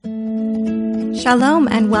Shalom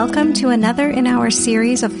and welcome to another in our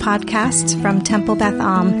series of podcasts from Temple Beth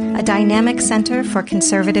Am, a dynamic center for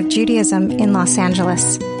conservative Judaism in Los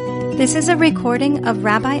Angeles. This is a recording of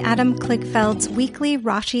Rabbi Adam Kligfeld's weekly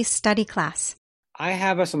Rashi study class. I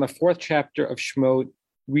have us on the fourth chapter of Shemot,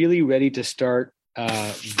 really ready to start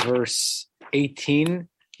verse 18,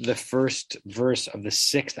 the first verse of the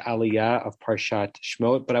sixth aliyah of Parshat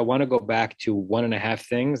Shemot, but I want to go back to one and a half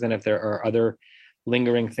things, and if there are other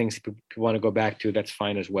lingering things people want to go back to, that's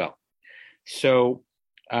fine as well. So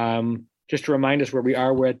just to remind us where we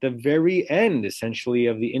are, we're at the very end, essentially,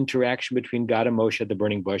 of the interaction between God and Moshe at the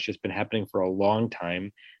burning bush. It's been happening for a long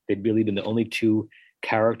time. They've really been the only two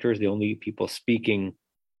characters, the only people speaking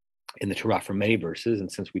in the Torah for many verses.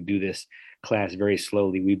 And since we do this class very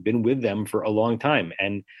slowly, we've been with them for a long time.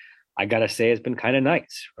 And I got to say, it's been kind of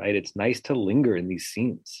nice, right? It's nice to linger in these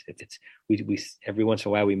scenes. We every once in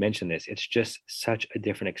a while we mention this. It's just such a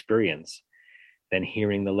different experience than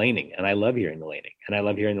hearing the laning. And I love hearing the laning. And I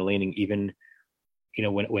love hearing the laning even,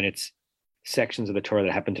 when it's sections of the Torah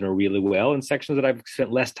that I happen to know really well and sections that I've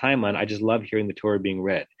spent less time on. I just love hearing the Torah being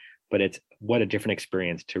read. But it's what a different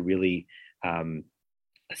experience to really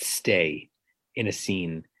stay in a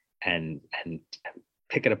scene and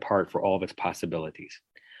pick it apart for all of its possibilities.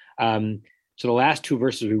 So the last two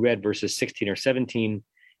verses we read, verses 16 or 17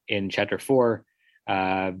 in chapter 4,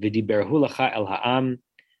 V'diberhu lecha el ha'am,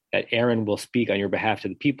 that Aaron will speak on your behalf to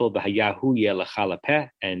the people, V'hayahu yeh lecha lapeh,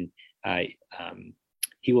 and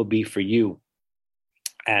he will be for you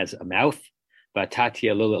as a mouth,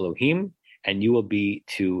 V'atatia lo Elohim, and you will be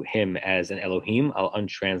to him as an Elohim. I'll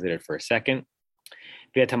untranslate it for a second.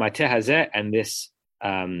 V'atamateh hazeh, and this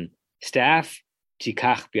staff,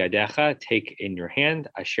 Tikach biadecha, take in your hand,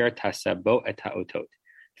 asher tasabo et ha'otot,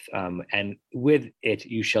 and with it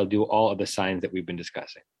you shall do all of the signs that we've been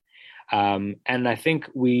discussing. And I think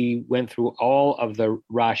we went through all of the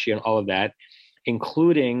Rashi and all of that,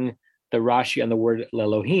 including the Rashi on the word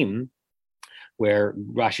Elohim, where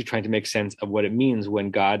Rashi trying to make sense of what it means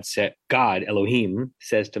when God Elohim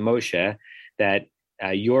says to Moshe that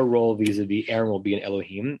your role vis-a-vis Aaron will be an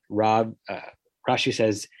Elohim. Rashi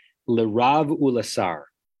says L'Rav Ulasar.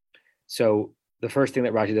 So the first thing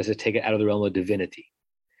that Rashi does is take it out of the realm of divinity,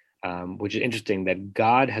 which is interesting that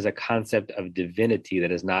God has a concept of divinity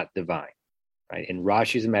that is not divine, right? In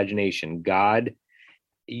Rashi's imagination, God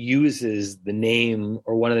uses the name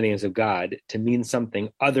or one of the names of God to mean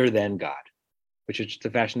something other than God, which is just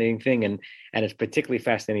a fascinating thing. And it's particularly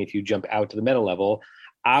fascinating if you jump out to the meta level.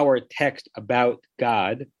 Our text about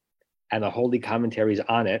God and the holy commentaries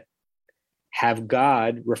on it have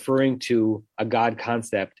God referring to a God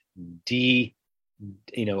concept, taken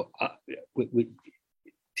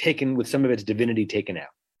with some of its divinity taken out.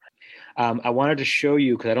 I wanted to show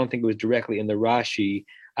you, because I don't think it was directly in the Rashi,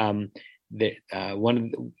 that one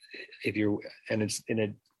of the, it's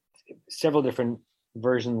in several different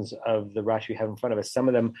versions of the Rashi we have in front of us. Some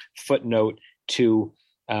of them footnote to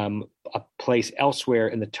a place elsewhere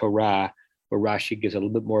in the Torah where Rashi gives a little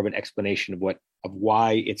bit more of an explanation of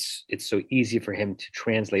why it's so easy for him to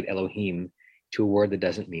translate Elohim to a word that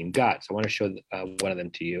doesn't mean God. So I want to show one of them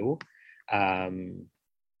to you.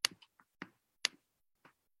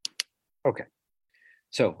 Okay,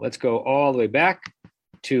 so let's go all the way back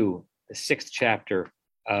to the sixth chapter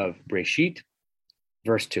of Breshit,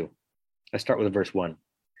 verse 2. Let's start with verse 1.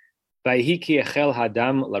 These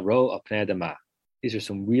are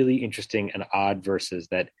some really interesting and odd verses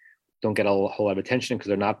that don't get a whole lot of attention because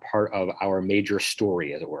they're not part of our major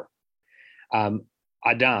story, as it were.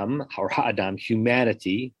 Adam, or Ha'adam,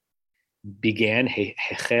 humanity, began,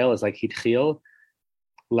 Hechel is like Hitchil,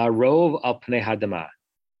 Larov al Pnei Hadama.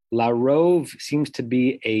 Larov seems to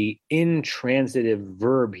be a intransitive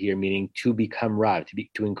verb here, meaning to become Rav,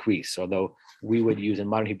 to increase, although we would use in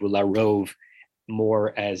modern Hebrew Larov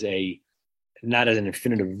more as not as an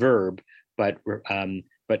infinitive verb, but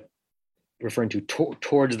referring to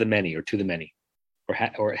towards the many or to the many,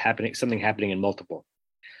 or something happening in multiple.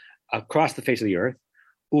 Across the face of the earth,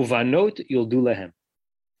 Uvanot yuldu lehem.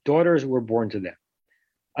 Daughters were born to them.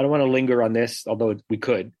 I don't want to linger on this, although we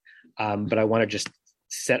could, but I want to just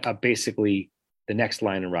set up basically the next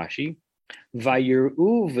line in Rashi.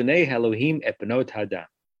 Vayiru v'nei Elohim et benot hadam.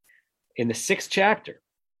 In the sixth chapter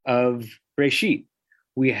of Breshit,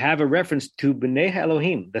 we have a reference to B'nei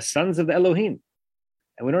Elohim, the sons of the Elohim.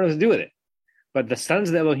 And we don't know what to do with it. But the sons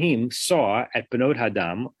of the Elohim saw at Benot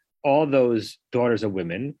Hadam all those daughters of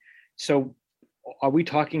women. So are we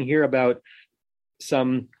talking here about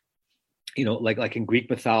some, like in Greek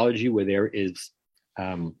mythology where there is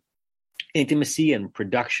intimacy and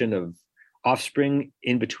production of offspring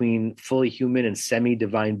in between fully human and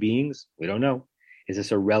semi-divine beings? We don't know. Is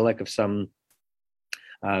this a relic of some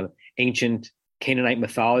ancient Canaanite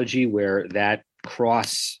mythology where that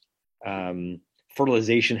cross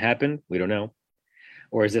fertilization happened? We don't know.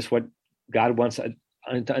 Or is this what God wants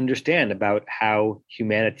to understand about how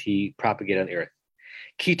humanity propagated on the earth?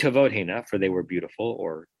 Ki tovot hena, for they were beautiful,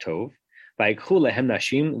 or tov. Vayikhu lehem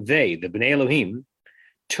nashim, they, the Bnei Elohim,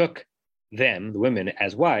 took them, the women,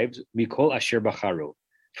 as wives, mikol asher bacharu,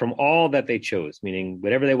 from all that they chose, meaning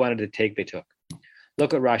whatever they wanted to take, they took.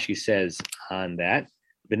 Look what Rashi says on that.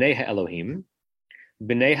 Bnei ha-Elohim,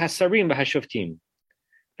 Bnei ha-Sarim v'ha-Shoftim,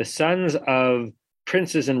 the sons of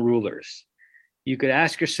princes and rulers. You could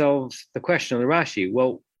ask yourselves the question on the Rashi,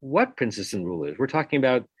 well, what princes and rulers? We're talking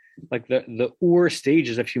about like the Ur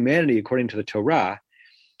stages of humanity according to the Torah.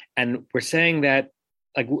 And we're saying that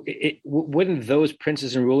like wouldn't those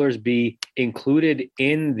princes and rulers be included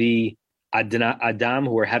in the Adam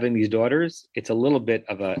who are having these daughters? It's a little bit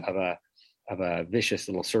of a vicious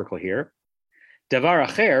little circle here. Davar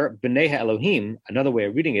acher, b'nei ha-Elohim, another way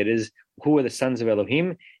of reading it is, who are the sons of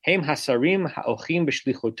Elohim? Heim hasarim ha'ochim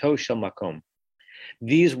b'shlichuto shel makom.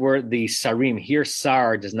 These were the sarim. Here,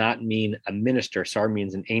 sar does not mean a minister. Sar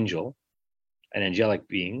means an angel, an angelic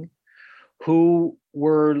being, who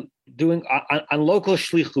were doing on local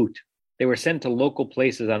shlichut. They were sent to local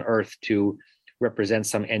places on earth to represent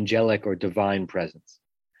some angelic or divine presence.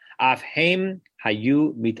 Af heim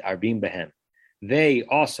hayu mitarbim behem. They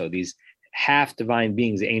also, these half divine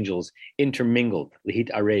beings, the angels, intermingled, lihit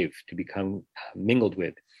arev, to become mingled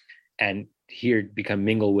with. And here, become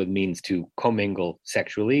mingled with means to commingle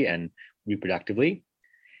sexually and reproductively.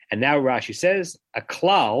 And now Rashi says a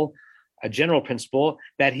klal, a general principle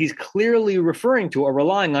that he's clearly referring to or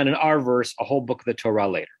relying on in our verse, a whole book of the Torah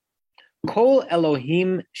later. Kol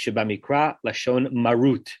Elohim shebamikra lashon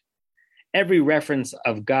marut. Every reference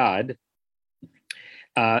of God,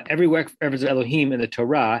 every reference of Elohim in the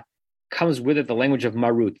Torah comes with it the language of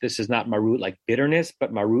marut. This is not marut like bitterness,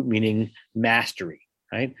 but marut meaning mastery,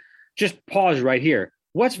 right? Just pause right here.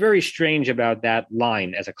 What's very strange about that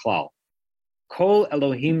line as a klal? Kol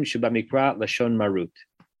Elohim shebamikra lashon marut.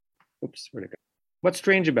 Oops, where'd it go? What's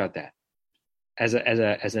strange about that as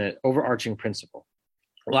an overarching principle?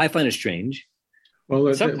 Well, I find it strange.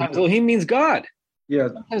 Well, sometimes Elohim means God. Yeah.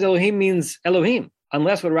 Sometimes Elohim means Elohim.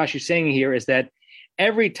 Unless what Rashi is saying here is that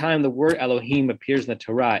every time the word Elohim appears in the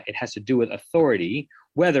Torah, it has to do with authority,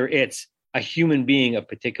 whether it's a human being of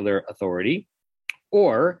particular authority,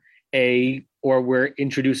 or we're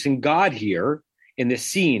introducing God here in this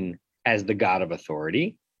scene as the God of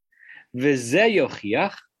authority. V'zeh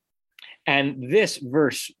yochiach, and this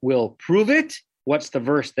verse will prove it. What's the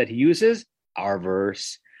verse that he uses? Our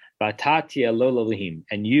verse. Vatati lo Elohim,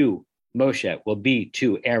 and you, Moshe, will be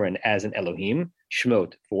to Aaron as an Elohim.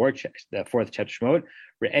 Shmot 4, the fourth chapter Shmot.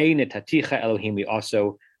 Re'ei netaticha Elohim. He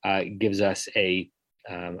also gives us a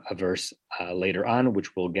verse later on,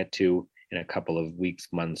 which we'll get to in a couple of weeks,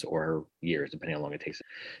 months, or years, depending on how long it takes.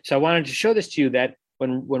 So I wanted to show this to you that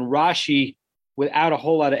when Rashi, without a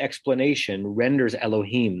whole lot of explanation, renders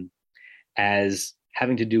Elohim as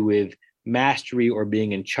having to do with mastery or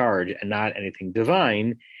being in charge and not anything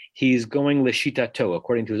divine, he's going l'shitato,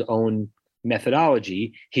 according to his own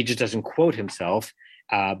methodology. He just doesn't quote himself,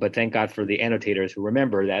 but thank God for the annotators who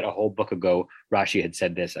remember that a whole book ago, Rashi had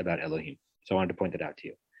said this about Elohim. So I wanted to point that out to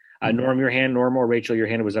you. Norm or Rachel, your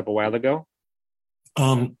hand was up a while ago.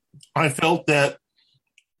 I felt that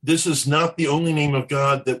this is not the only name of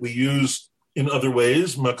God that we use in other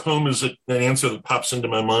ways. Makom is an answer that pops into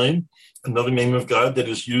my mind. Another name of God that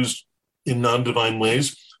is used in non-divine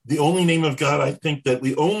ways. The only name of God I think that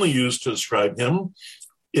we only use to describe him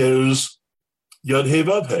is Yod-Heh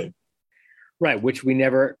Vav-Heh. Right, which we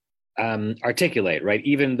never articulate, right?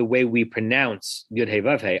 Even the way we pronounce Yod-Heh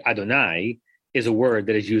Vav-Heh, Adonai, is a word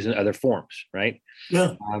that is used in other forms, right?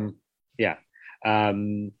 Yeah. I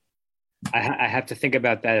have to think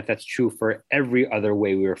about that if that's true for every other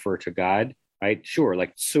way we refer to God, right? Sure,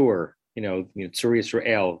 like Tsur, Tsur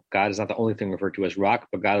Yisrael, God is not the only thing referred to as rock,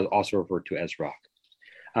 but God is also referred to as rock.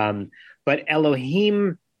 But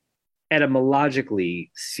Elohim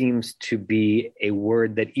etymologically seems to be a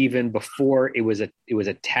word that even before it was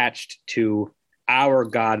attached to our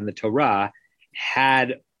God in the Torah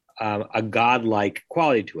had a godlike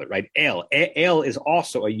quality to it, right? El is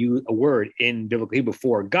also a word in biblical Hebrew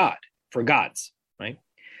for God, for gods, right?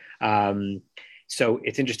 So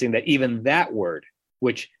it's interesting that even that word,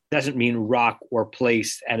 which doesn't mean rock or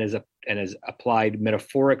place and is applied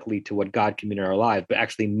metaphorically to what God can mean in our lives, but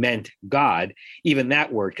actually meant God, even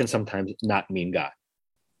that word can sometimes not mean God.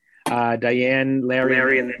 Diane,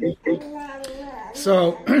 Larry.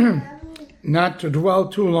 So, not to dwell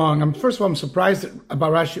too long, first of all, I'm surprised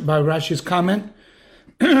about Rashi's comment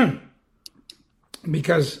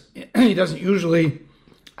because he doesn't usually,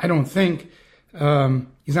 I don't think,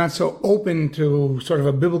 he's not so open to sort of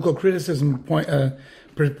a biblical criticism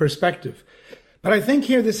perspective. But I think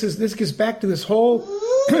here this gets back to this whole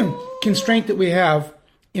constraint that we have,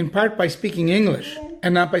 in part by speaking English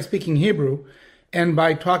and not by speaking Hebrew, and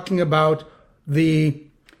by talking about the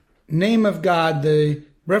name of God, the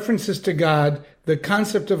references to God, the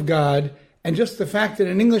concept of God, and just the fact that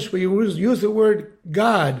in English we use the word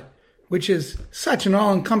God, which is such an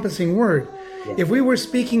all-encompassing word. Yeah. If we were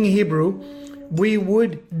speaking Hebrew, we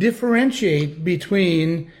would differentiate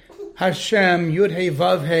between Hashem, Yud-He,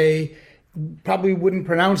 Vav-He, probably wouldn't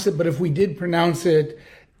pronounce it, but if we did pronounce it,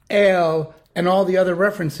 El, and all the other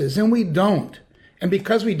references, and we don't. And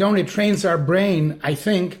because we don't, it trains our brain, I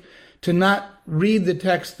think, to not read the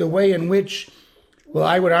text the way in which, well,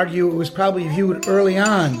 I would argue it was probably viewed early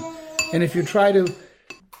on. And if you try to,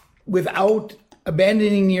 without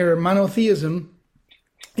abandoning your monotheism,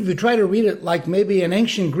 if you try to read it like maybe an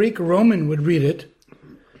ancient Greek or Roman would read it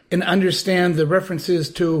and understand the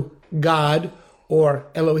references to God or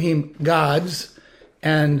Elohim, gods,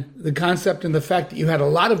 and the concept and the fact that you had a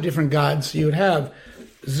lot of different gods, so you would have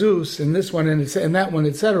Zeus and this one and that one,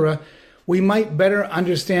 etc., we might better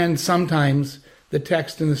understand sometimes the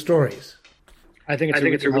text and the stories. I think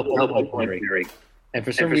it's a really helpful point, Mary. And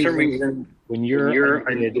for some reason, when you're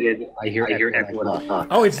unmuted, I hear echo.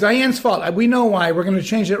 Oh, it's Diane's fault. We know why. We're going to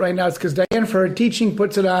change it right now. It's because Diane, for her teaching,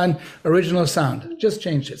 puts it on original sound. Just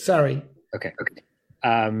changed it. Sorry. Okay.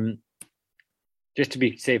 Just to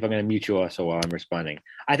be safe, I'm going to mute you also while I'm responding.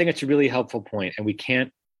 I think it's a really helpful point, and we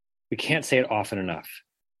can't say it often enough.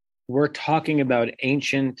 We're talking about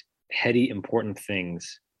ancient, heady, important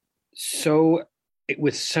things. So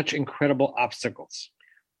with such incredible obstacles.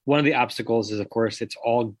 One of the obstacles is, of course, it's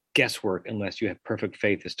all guesswork unless you have perfect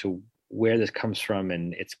faith as to where this comes from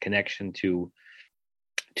and its connection to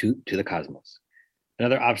the cosmos.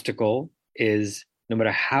 Another obstacle is no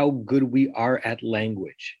matter how good we are at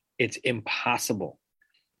language, it's impossible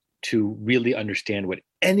to really understand what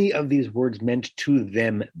any of these words meant to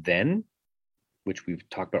them then, which we've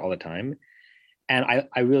talked about all the time. And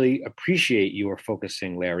I really appreciate your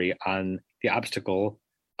focusing, Larry, on the obstacle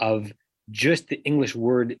of just the English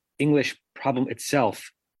problem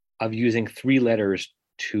itself of using three letters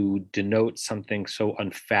to denote something so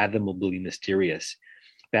unfathomably mysterious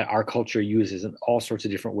that our culture uses in all sorts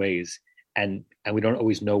of different ways. And we don't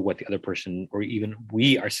always know what the other person or even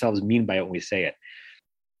we ourselves mean by it when we say it.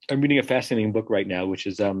 I'm reading a fascinating book right now, which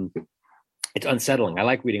is, it's unsettling. I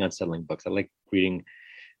like reading unsettling books. I like leaving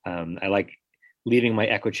my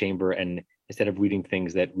echo chamber and instead of reading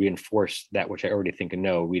things that reinforce that which I already think and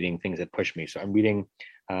know, reading things that push me. So I'm reading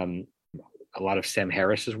a lot of Sam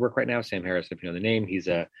Harris's work right now. Sam Harris, if you know the name, he's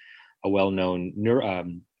a well-known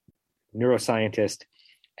neuroscientist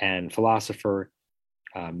and philosopher.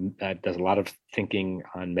 Does a lot of thinking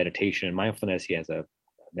on meditation and mindfulness. He has a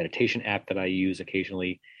meditation app that I use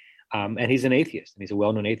occasionally. And he's an atheist, and he's a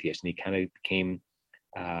well-known atheist. And he kind of became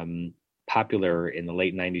popular in the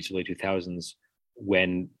late 90s, early 2000s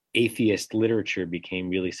when atheist literature became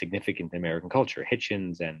really significant in American culture.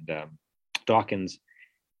 Hitchens and Dawkins.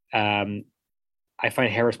 I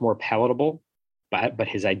find Harris more palatable, but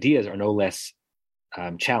his ideas are no less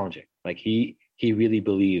challenging. Like he really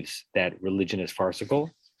believes that religion is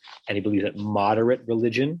farcical, and he believes that moderate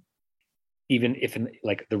religion, even if in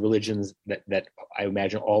like the religions that I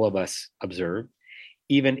imagine all of us observe,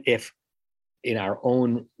 even if in our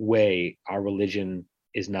own way our religion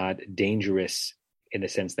is not dangerous in the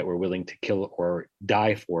sense that we're willing to kill or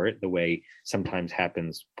die for it, the way often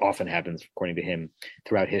happens, according to him,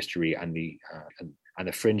 throughout history on the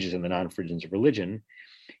fringes and the non-fringes of religion.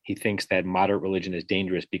 He thinks that moderate religion is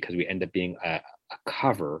dangerous because we end up being a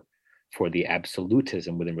cover for the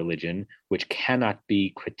absolutism within religion, which cannot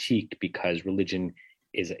be critiqued because religion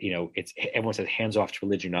is, everyone says hands off to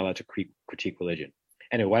religion, not allowed to critique religion.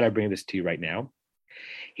 Anyway, why do I bring this to you right now?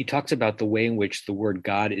 He talks about the way in which the word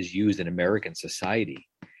God is used in American society,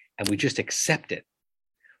 and we just accept it.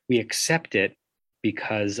 We accept it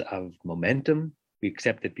because of momentum. We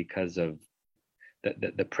accept it because of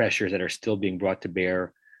the pressures that are still being brought to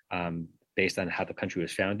bear based on how the country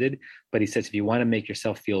was founded. But he says, if you want to make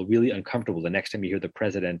yourself feel really uncomfortable the next time you hear the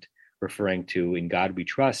president referring to "In God We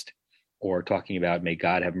Trust" or talking about "May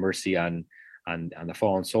God have mercy on the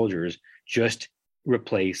fallen soldiers," just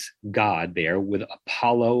replace God there with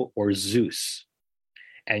Apollo or Zeus,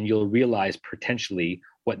 and you'll realize potentially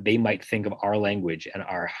what they might think of our language and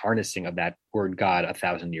our harnessing of that word God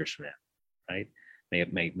 1,000 years from now, right?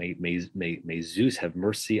 May Zeus have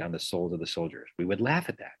mercy on the souls of the soldiers. We would laugh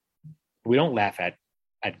at that. We don't laugh at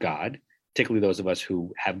God, particularly those of us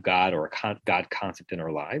who have God or a God concept in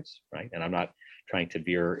our lives, right? And I'm not trying to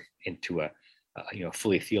veer into a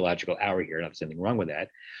fully theological hour here. There's nothing wrong with that,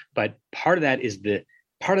 but part of that is the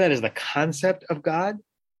concept of God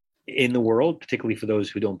in the world, particularly for those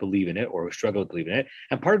who don't believe in it or who struggle to believe in it,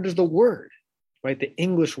 and part of it is the word. Right, the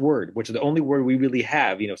English word, which is the only word we really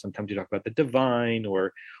have. Sometimes you talk about the divine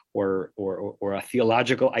or a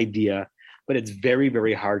theological idea, but it's very,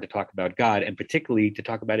 very hard to talk about God, and particularly to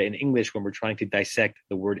talk about it in English when we're trying to dissect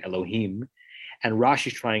the word Elohim. And Rashi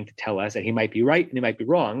is trying to tell us, and he might be right and he might be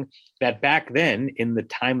wrong, that back then in the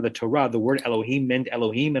time of the Torah, the word Elohim meant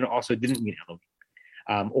Elohim, and it also didn't mean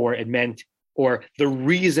Elohim, or the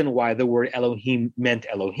reason why the word Elohim meant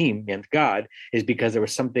God, is because there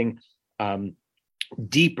was something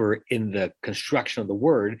deeper in the construction of the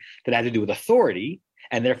word that had to do with authority,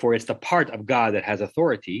 and therefore it's the part of God that has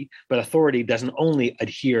authority, but authority doesn't only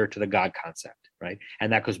adhere to the God concept, right?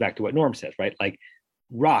 And that goes back to what Norm says, right? Like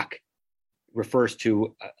rock refers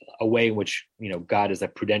to a way in which, God is a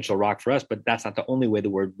prudential rock for us, but that's not the only way the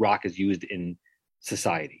word rock is used in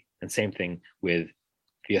society. And same thing with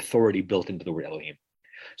the authority built into the word Elohim.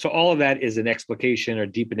 So all of that is an explication or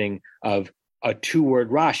deepening of a two-word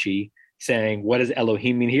Rashi saying, what does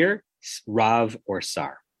Elohim mean here? Rav or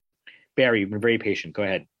Sar. Barry, you've been very patient. Go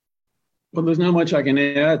ahead. Well, there's not much I can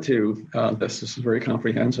add to this. This is very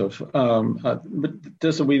comprehensive. But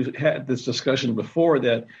just that we've had this discussion before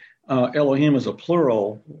that Elohim is a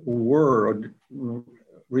plural word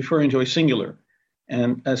referring to a singular.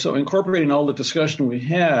 And so incorporating all the discussion we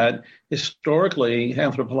had, historically,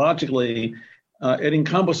 anthropologically, it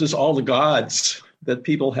encompasses all the gods that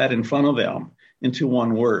people had in front of them into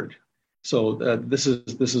one word. So this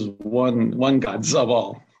is one God's of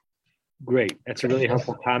all. Great. That's a really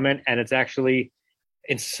helpful comment. And it's actually,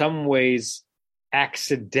 in some ways,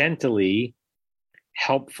 accidentally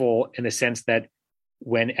helpful in the sense that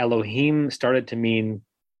when Elohim started to mean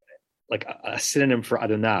like a synonym for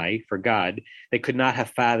Adonai, for God, they could not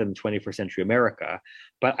have fathomed 21st century America.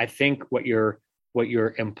 But I think what you're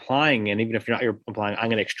implying, and even if you're implying, I'm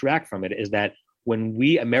going to extract from it, is that when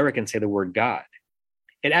we Americans say the word God,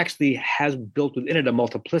 it actually has built within it a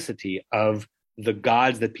multiplicity of the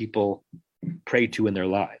gods that people pray to in their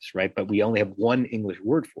lives, right? But we only have one English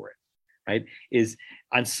word for it, right? Is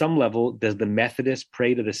on some level, does the Methodist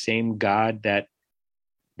pray to the same God that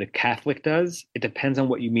the Catholic does? It depends on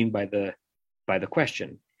what you mean by the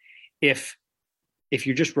question. If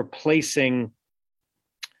you're just replacing,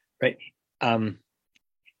 right?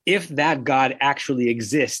 If that God actually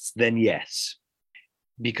exists, then yes,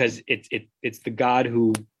 because it's the God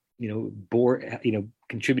who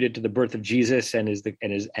contributed to the birth of Jesus and is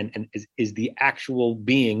the actual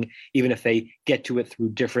being, even if they get to it through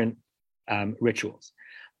different rituals.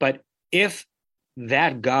 But if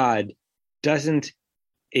that God doesn't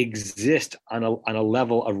exist on a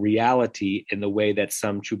level of reality in the way that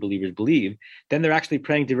some true believers believe, then they're actually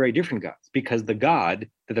praying to very different gods, because the God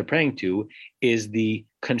that they're praying to is the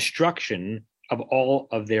construction of all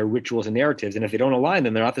of their rituals and narratives. And if they don't align,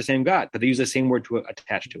 then they're not the same God, but they use the same word to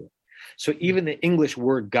attach to it. So even the English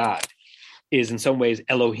word God is in some ways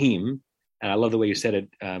Elohim. And I love the way you said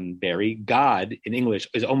it, Barry. God in English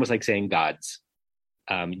is almost like saying gods,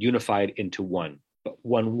 unified into one, but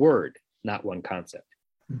one word, not one concept.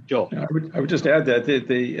 Joel. I would just add that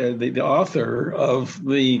the author of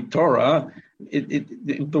the Torah,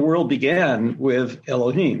 the world began with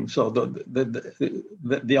Elohim. So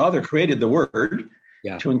the author created the word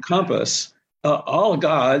to encompass all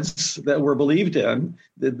gods that were believed in.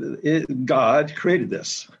 God created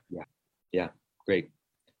this. Yeah, great.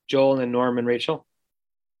 Joel and Norm and Rachel.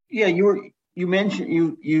 Yeah, you mentioned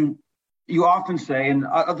you often say, and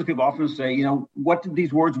other people often say, what did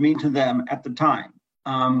these words mean to them at the time?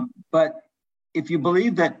 But if you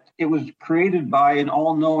believe that it was created by an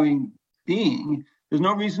all-knowing being, there's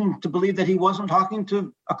no reason to believe that he wasn't talking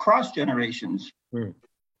to across generations.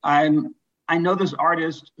 I know this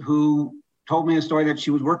artist who told me a story that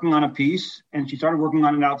she was working on a piece and she started working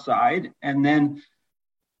on it outside, and then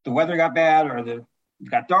the weather got bad or it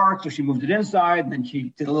got dark, so she moved it inside, and then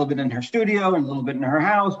she did a little bit in her studio and a little bit in her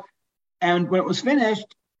house. And when it was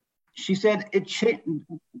finished, she said it changed.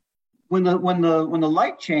 When the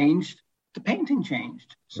light changed, the painting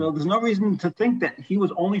changed. So there's no reason to think that he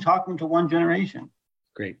was only talking to one generation.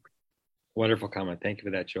 Great. Wonderful comment. Thank you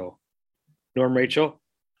for that, Joel. Norm, Rachel?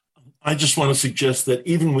 I just want to suggest that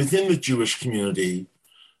even within the Jewish community,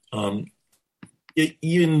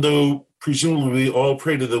 even though presumably we all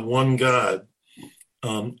pray to the one God,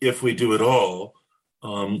 if we do it all,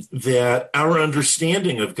 that our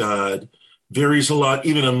understanding of God varies a lot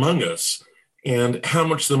even among us, and how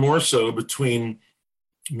much the more so between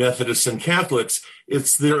Methodists and Catholics.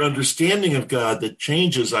 It's their understanding of God that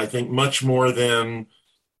changes, I think, much more than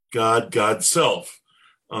God's self,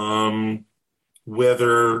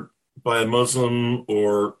 whether by a Muslim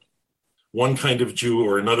or one kind of Jew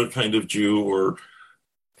or another kind of Jew or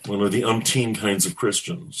one of the umpteen kinds of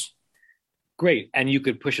Christians. Great. And you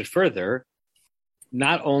could push it further.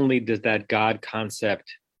 Not only does that God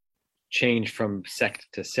concept change from sect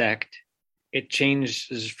to sect, it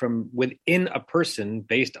changes from within a person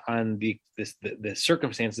based on the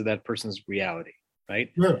circumstances of that person's reality,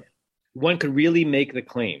 right? Yeah. One could really make the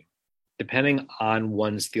claim, depending on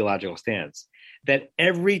one's theological stance, that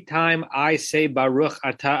every time I say Baruch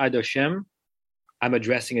Atah Ad Hashem, I'm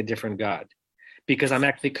addressing a different God, because I'm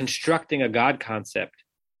actually constructing a God concept.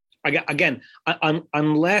 Again,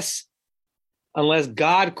 unless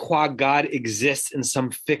God qua God exists in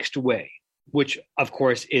some fixed way, which of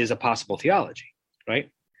course is a possible theology, right?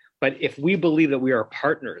 But if we believe that we are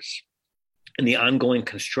partners in the ongoing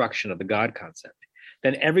construction of the God concept,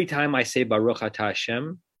 then every time I say Baruch Atah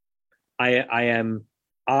Hashem, I am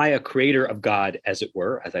a creator of God, as it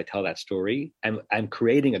were, as I tell that story. I'm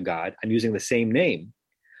creating a God. I'm using the same name,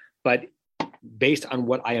 but based on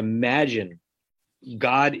what I imagine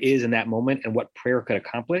God is in that moment and what prayer could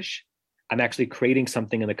accomplish, I'm actually creating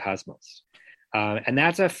something in the cosmos. And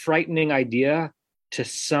that's a frightening idea to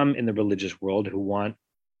some in the religious world who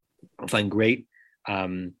find great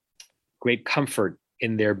comfort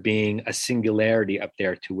in there being a singularity up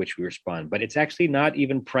there to which we respond. But it's actually not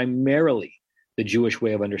even primarily the Jewish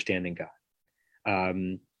way of understanding God.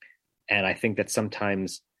 And I think that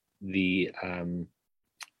sometimes the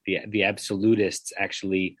absolutists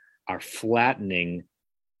actually are flattening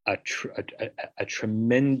a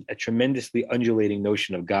tremendously undulating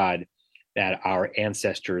notion of God that our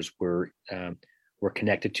ancestors were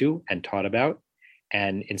connected to and taught about.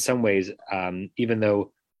 And in some ways, even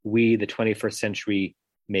though we, the 21st century,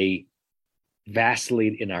 may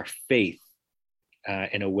vacillate in our faith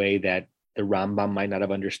in a way that the Rambam might not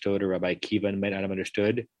have understood or Rabbi Akiva might not have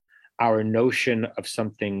understood, our notion of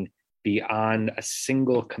something beyond a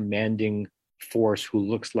single commanding force who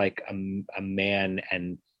looks like a man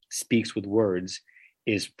and speaks with words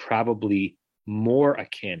is probably more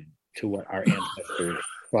akin to what our ancestors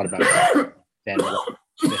thought about than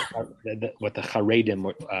what the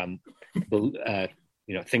Haredim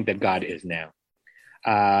think that God is now.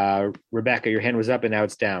 Rebecca, your hand was up and now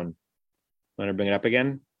it's down. Want to bring it up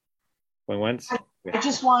again? Going once? I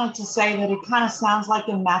just wanted to say that it kind of sounds like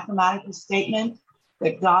a mathematical statement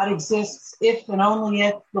that God exists if and only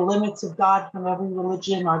if the limits of God from every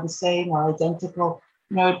religion are the same or identical.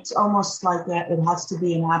 It's almost like that. It has to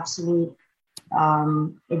be an absolute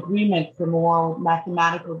agreement from all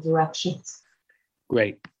mathematical directions.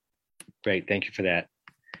 Great. Thank you for that.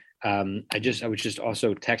 I was just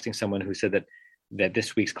also texting someone who said that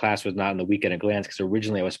this week's class was not on the Week at a Glance because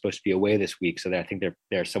originally I was supposed to be away this week. So that I think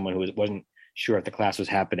there's someone who wasn't sure if the class was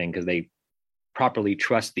happening because they properly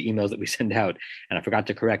trust the emails that we send out. And I forgot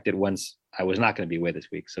to correct it once I was not going to be away this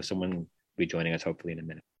week. So someone will be joining us hopefully in a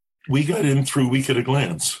minute. We got in through Week at a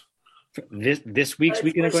Glance. This week's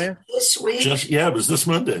Week at a Glance? This week? It was this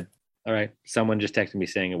Monday. All right. Someone just texted me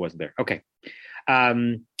saying it wasn't there. Okay.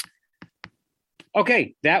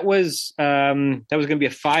 Okay, that was going to be a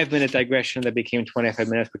 5-minute digression that became 25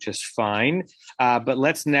 minutes, which is fine. But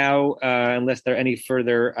let's now, unless there are any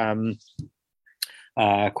further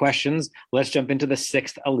questions, let's jump into the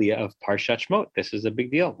 6th aliyah of Parshat Shemot. This is a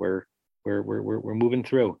big deal. We're moving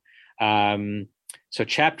through. So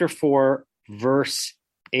chapter 4, verse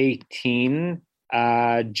 18.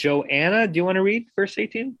 Joanna, do you want to read verse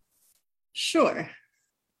 18? Sure.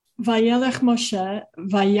 Vayelech Moshe,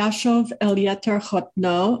 vayashov el Yeter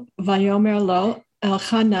chotno, vayomer lo,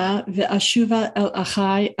 Elchana ve'ashuva el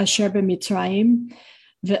achai asher b'Mitzrayim,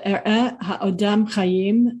 ve'ereh ha'odam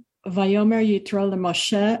chayim, vayomer Yitro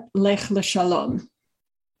leMoshe, lech leshalom.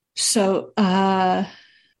 So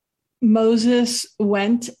Moses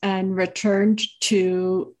went and returned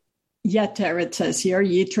to Yeter, it says here,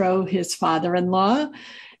 Yitro, his father-in-law,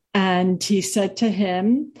 and he said to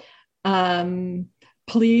him,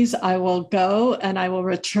 please, I will go and I will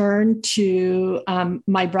return to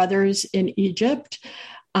my brothers in Egypt,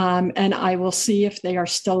 and I will see if they are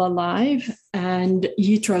still alive. And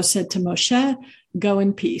Yitro said to Moshe, go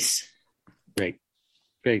in peace. Great.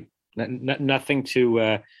 Nothing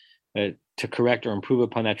to correct or improve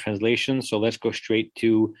upon that translation. So let's go straight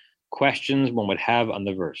to questions one would have on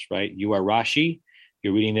the verse, right? You are Rashi.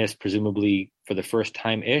 You're reading this presumably for the first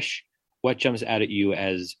time-ish. what jumps out at you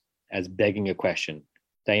as begging a question?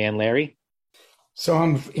 Diane, Larry? So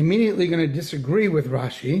I'm immediately going to disagree with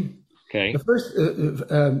Rashi. Okay. The first,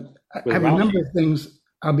 I have a number of things.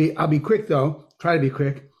 I'll be quick though. Try to be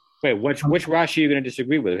quick. Wait, which Rashi are you going to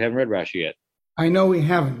disagree with? We haven't read Rashi yet. I know we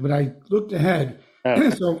haven't, but I looked ahead. Oh.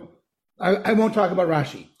 So I won't talk about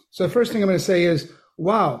Rashi. So the first thing I'm going to say is,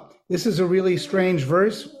 wow, this is a really strange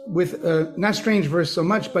verse with, not strange verse so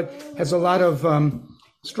much, but has a lot of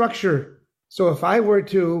structure. So if I were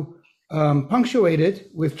to punctuate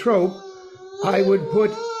it with trope, I would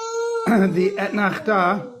put the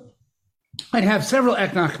etnachta. I'd have several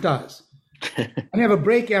etnachtas. I'd have a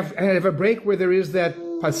break where there is that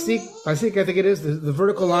pasik, I think it is, the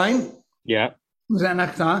vertical line. Yeah.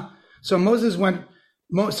 So Moses went.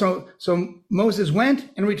 So Moses went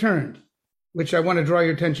and returned, which I want to draw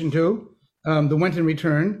your attention to. The went and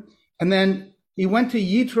returned, and then he went to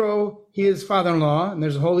Yitro, his father-in-law, and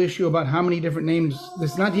there's a whole issue about how many different names.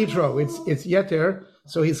 It's not Yitro, it's Yeter.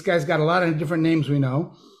 So this guy's got a lot of different names we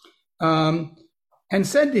know, and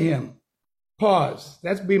said to him, "Pause."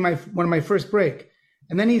 That's be one of my first break,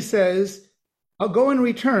 and then he says, "I'll go and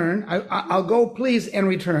return. I'll go, please, and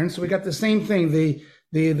return." So we got the same thing. The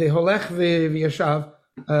holech v'yashav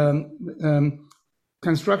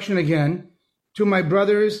construction again, to my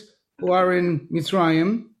brothers who are in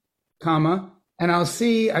Mitzrayim, comma, and I'll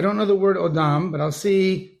see. I don't know the word odam, but I'll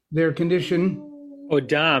see their condition.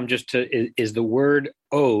 Odam is the word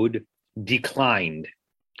ode declined,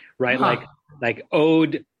 right? Like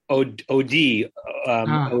ode, odcha,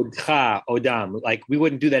 odam. Like we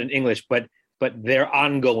wouldn't do that in English, but their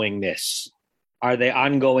ongoingness. Are they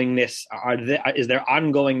ongoingness? Is there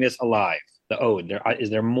ongoingness alive? The ode. Is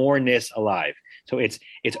there moreness alive? So it's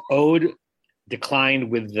ode declined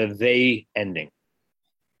with the they ending.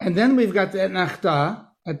 And then we've got the etnachta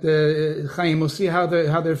at the Chaim. We'll see how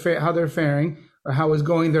they're faring, or how is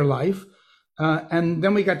going their life. And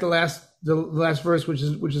then we got the last verse, which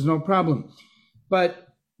is no problem. But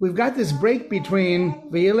we've got this break between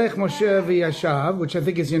V'yelech Moshe v'yashav, which I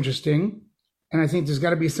think is interesting, and I think there's got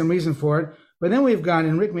to be some reason for it. But then we've got,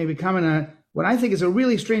 and Rick maybe comment on it, what I think is a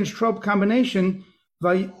really strange trope combination.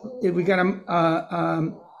 We got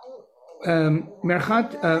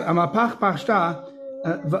Merchat Amapach Pashta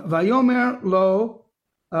Vayomer Lo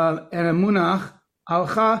and a Munach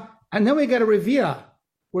Alcha, and then we got a Revia,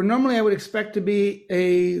 where normally I would expect to be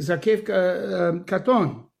a Zakef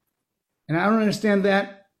Katon, and I don't understand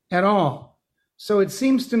that at all. So it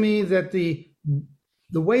seems to me that the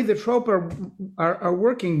way the trope are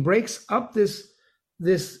working breaks up this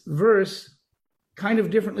verse kind of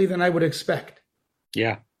differently than I would expect.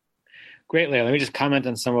 Yeah. Great, Leah. Let me just comment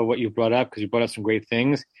on some of what you brought up, because you brought up some great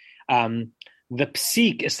things. The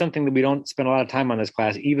psik is something that we don't spend a lot of time on this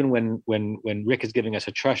class, even when Rick is giving us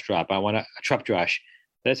a trush drop. I want a trup drosh.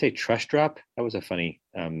 Did I say trush drop? That was a funny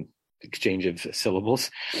exchange of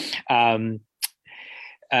syllables. So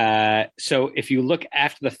if you look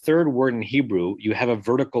after the third word in Hebrew, you have a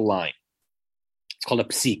vertical line. It's called a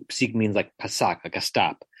psik. Psik means like pasak, like a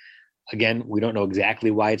stop. Again, we don't know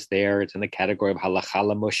exactly why it's there. It's in the category of halacha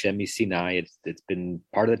Moshe miSinai. It's been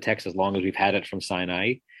part of the text as long as we've had it from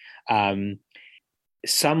Sinai.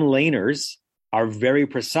 Some laners are very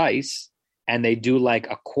precise, and they do like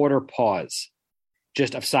a quarter pause,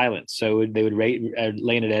 just of silence. So they would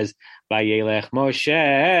lane it as Vayelech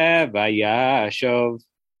Moshe Vayashov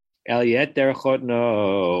El Yeter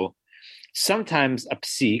Chotno. Sometimes a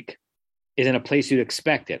psik is in a place you'd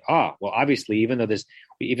expect it. Well, obviously, even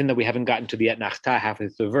though we haven't gotten to the etnachta halfway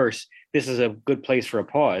through the verse, this is a good place for a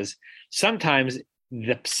pause. Sometimes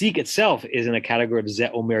the psik itself is in a category of ze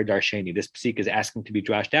omer darsheni. This psik is asking to be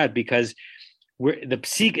drashed out because the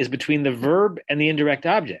psik is between the verb and the indirect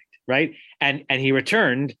object, right? And he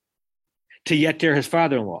returned to Yeter, his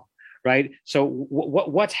father-in-law, right? So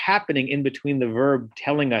what's happening in between the verb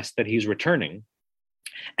telling us that he's returning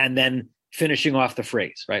and then finishing off the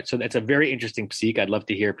phrase, right? So that's a very interesting psik. I'd love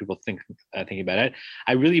to hear people thinking about it.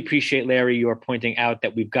 I really appreciate, Larry, your pointing out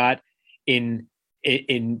that we've got in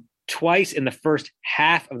twice in the first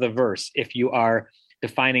half of the verse, if you are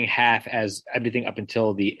defining half as everything up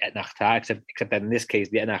until the etnachta, except that in this case,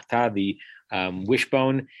 the etnachta, the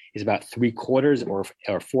wishbone, is about 3/4 or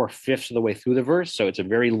 4/5 of the way through the verse. So it's a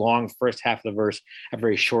very long first half of the verse, a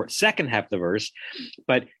very short second half of the verse.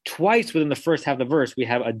 But twice within the first half of the verse, we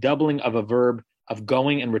have a doubling of a verb of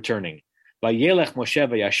going and returning. Vayelech Moshe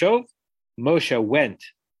v'yashov, Moshe went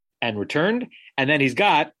and returned. And then he's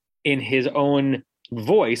got in his own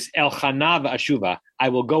voice, El Chana v'ashuva, I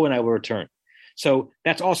will go and I will return. So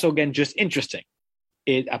that's also, again, just interesting.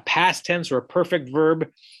 A past tense or a perfect verb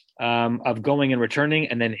of going and returning,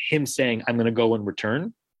 and then him saying, I'm going to go and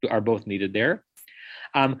return, are both needed there.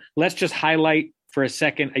 Let's just highlight for a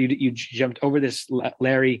second. You jumped over this,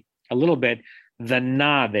 Larry, a little bit. The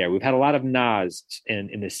na there. We've had a lot of nas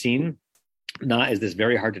in the scene. Na is this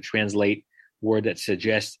very hard to translate word that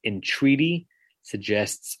suggests entreaty,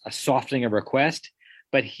 suggests a softening of request.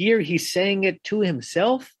 But here he's saying it to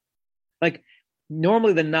himself. Like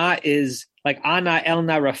normally the na is like ana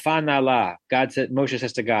elna rafana la. Moshe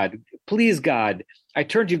says to God, please God, I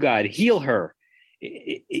turn to you, God, heal her.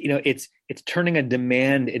 It's turning a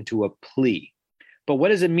demand into a plea. But what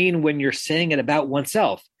does it mean when you're saying it about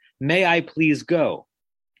oneself? May I please go?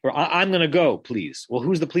 Or I'm going to go, please. Well,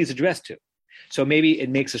 who's the please addressed to? So maybe it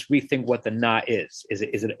makes us rethink what the na is. Is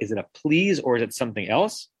it a please or is it something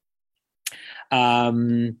else?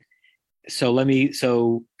 Right.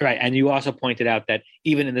 And you also pointed out that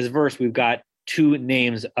even in this verse, we've got two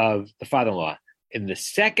names of the father-in-law. In the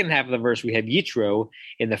second half of the verse, we have Yitro.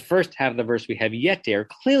 In the first half of the verse, we have Yeter,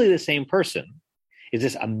 clearly the same person. Is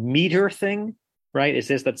this a meter thing, right? Is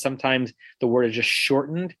this that sometimes the word is just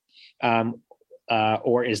shortened?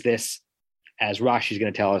 Or is this, as Rashi's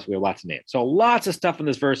going to tell us, we have lots of names. So lots of stuff in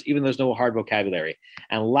this verse, even though there's no hard vocabulary.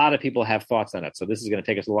 And a lot of people have thoughts on it. So this is going to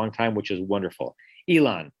take us a long time, which is wonderful.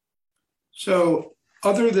 Elon. So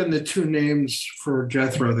other than the two names for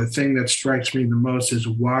Jethro, the thing that strikes me the most is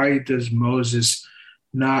why does Moses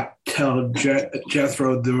not tell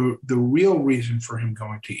Jethro the real reason for him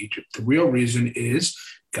going to Egypt? The real reason is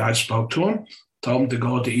God spoke to him, told him to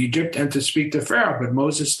go to Egypt and to speak to Pharaoh. But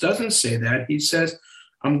Moses doesn't say that. He says,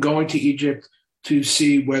 I'm going to Egypt to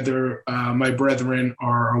see whether my brethren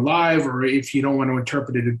are alive, or if you don't want to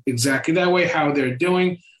interpret it exactly that way, how they're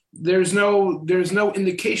doing. There's no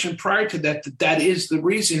indication prior to that is the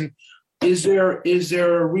reason. Is there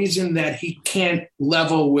a reason that he can't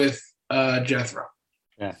level with Jethro?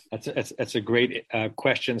 Yeah, that's a great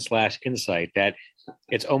question / insight. That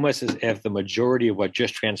it's almost as if the majority of what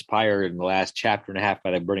just transpired in the last chapter and a half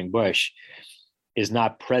by the burning bush is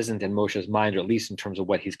not present in Moshe's mind, or at least in terms of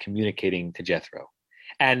what he's communicating to Jethro.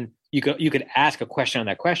 And you could ask a question on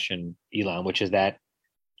that question, Elon, which is that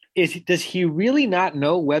does he really not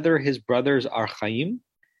know whether his brothers are Chaim?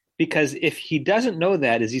 Because if he doesn't know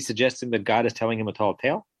that, is he suggesting that God is telling him a tall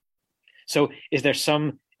tale? So is there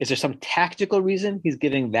some tactical reason he's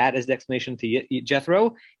giving that as the explanation to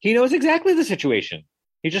Jethro? He knows exactly the situation.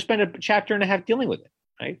 He just spent a chapter and a half dealing with it,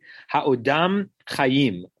 right? Ha'odam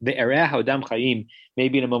Chaim, ve'ereh ha'odam Chaim.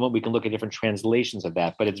 Maybe in a moment we can look at different translations of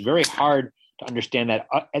that, but it's very hard to understand that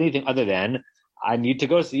anything other than I need to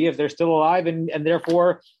go see if they're still alive and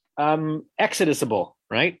therefore exodusable,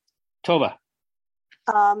 right? Tova.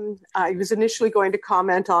 I was initially going to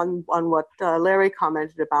comment on what Larry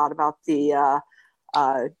commented about the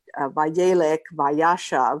Vayelek,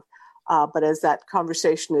 Vayashav, but as that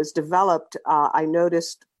conversation is developed, I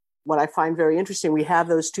noticed what I find very interesting. We have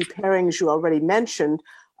those two pairings you already mentioned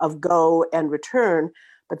of go and return,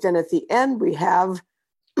 but then at the end we have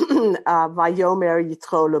Vayomer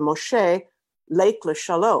Yitro LeMoshe, Lake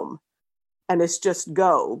LeShalom. And it's just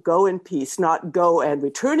go in peace, not go and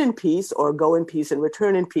return in peace, or go in peace and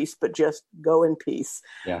return in peace, but just go in peace.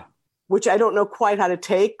 Yeah. Which I don't know quite how to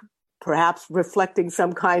take, perhaps reflecting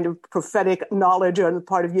some kind of prophetic knowledge on the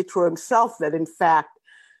part of Yitro himself that in fact,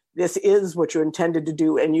 this is what you're intended to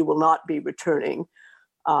do and you will not be returning.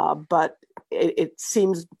 But it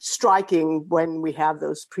seems striking when we have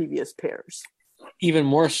those previous pairs. Even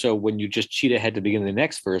more so when you just cheat ahead to begin the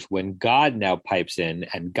next verse, when God now pipes in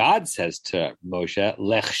and God says to Moshe,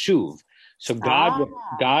 Lech Shuv. So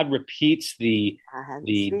God repeats the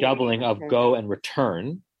doubling of go and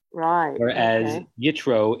return. Right. Whereas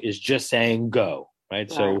Yitro is just saying go,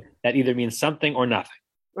 right? So that either means something or nothing.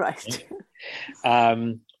 Right.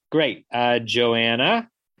 Great. Joanna?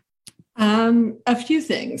 A few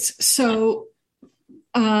things. So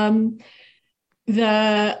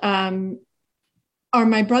Are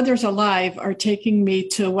My Brothers Alive are taking me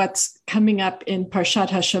to what's coming up in Parshat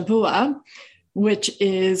HaShavua, which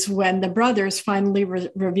is when the brothers finally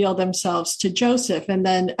reveal themselves to Joseph,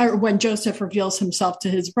 or when Joseph reveals himself to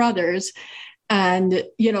his brothers and,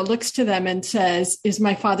 looks to them and says, is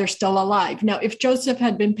my father still alive? Now, if Joseph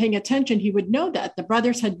had been paying attention, he would know that the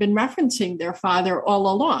brothers had been referencing their father all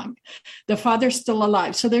along. The father's still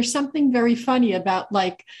alive. So there's something very funny about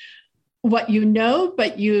what you know,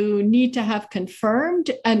 but you need to have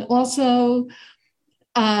confirmed. And also,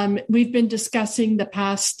 we've been discussing the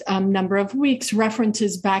past number of weeks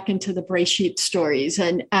references back into the Breshit stories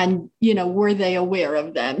and were they aware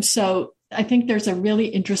of them? So I think there's a really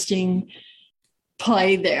interesting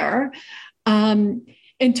play there.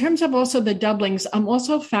 in terms of also the doublings, I'm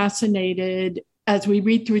also fascinated as we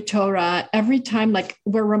read through Torah, every time like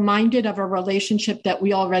we're reminded of a relationship that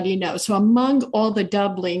we already know. So among all the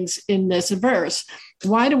doublings in this verse,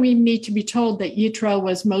 why do we need to be told that Yitro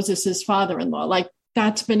was Moses' father-in-law? Like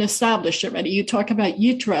that's been established already. You talk about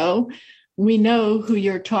Yitro, we know who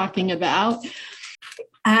you're talking about.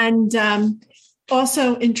 And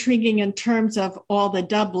also intriguing in terms of all the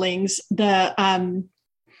doublings,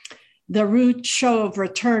 the root Shov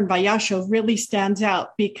return by Yashov really stands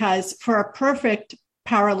out because for a perfect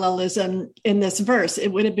parallelism in this verse, it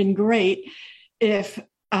would have been great if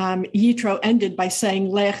Yitro ended by saying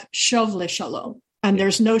Lech Shov LeShalom. And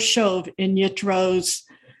there's no Shov in Yitro's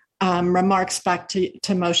remarks back to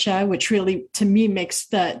Moshe, which really, to me, makes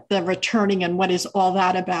the returning and what is all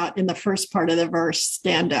that about in the first part of the verse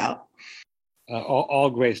stand out. All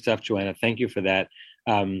great stuff, Joanna. Thank you for that.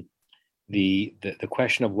 The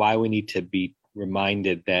question of why we need to be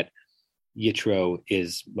reminded that Yitro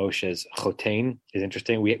is Moshe's chotain is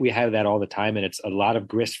interesting. We have that all the time, and it's a lot of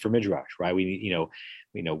grist for midrash, right? We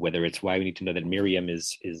know whether it's why we need to know that Miriam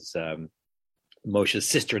is Moshe's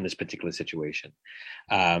sister in this particular situation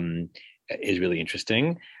is really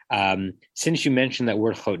interesting. Since you mentioned that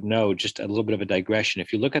word chotno, just a little bit of a digression.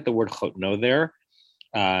 If you look at the word chotno there,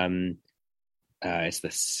 it's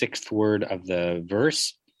the sixth word of the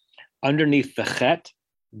verse. Underneath the chet,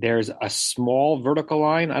 there's a small vertical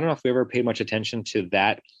line. I don't know if we ever paid much attention to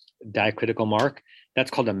that diacritical mark. That's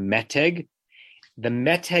called a meteg. The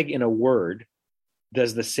meteg in a word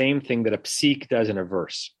does the same thing that a psik does in a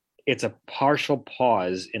verse. It's a partial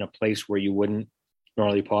pause in a place where you wouldn't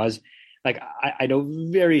normally pause. Like I know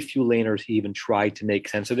very few laners who even try to make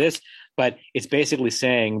sense of this, but it's basically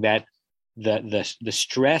saying that the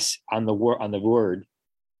stress on the word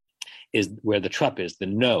is where the trup is, the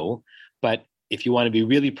no. But if you want to be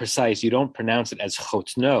really precise, you don't pronounce it as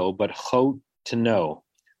chotno, but chotno.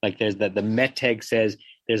 Like there's the meteg says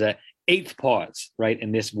there's a eighth pause, right,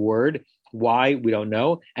 in this word. Why, we don't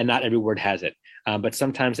know, and not every word has it. But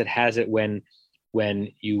sometimes it has it when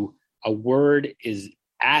a word is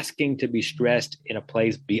asking to be stressed in a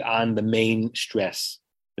place beyond the main stress,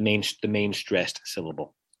 the main stressed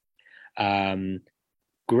syllable.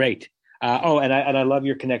 Great. And I love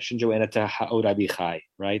your connection, Joanna, to Ha'od Abichai,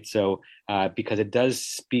 right? So because it does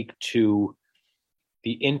speak to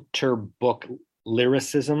the interbook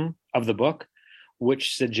lyricism of the book,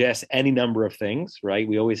 which suggests any number of things, right?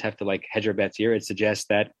 We always have to like hedge our bets here. It suggests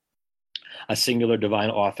that a singular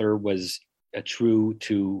divine author was true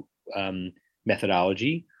to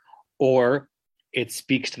methodology, or it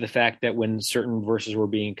speaks to the fact that when certain verses were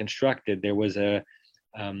being constructed, there was a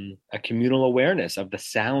communal awareness of the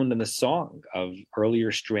sound and the song of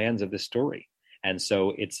earlier strands of the story. And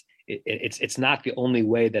so it's not the only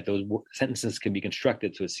way that those sentences can be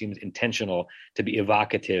constructed. So it seems intentional to be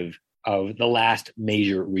evocative of the last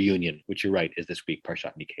major reunion, which you're right, is this week,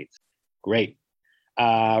 Parshat Miketz. Great.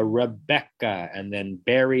 Rebecca, and then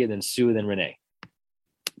Barry, and then Sue, and then Renee.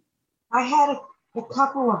 I had a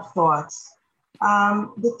couple of thoughts.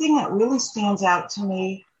 The thing that really stands out to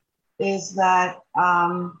me is that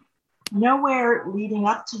nowhere leading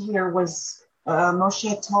up to here was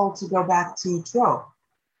Moshe told to go back to Yitro.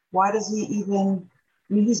 Why does he even,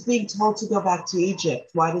 he's being told to go back to Egypt.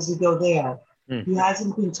 Why does he go there? He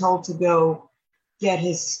hasn't been told to go get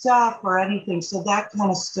his stuff or anything. So that kind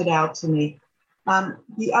of stood out to me.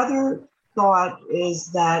 The other thought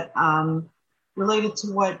is that related to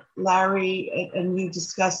what Larry and you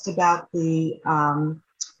discussed about the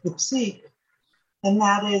psik, and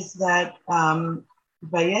that is that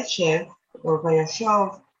Vayeshev or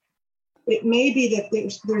Vayashov, it may be that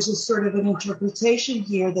there's a sort of an interpretation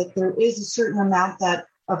here that there is a certain amount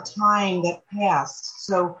of time that passed,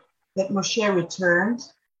 so that Moshe returned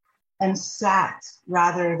and sat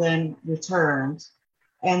rather than returned.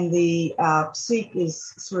 And the psik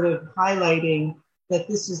is sort of highlighting that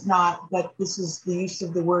this is the use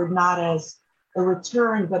of the word not as a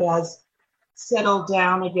return, but as settled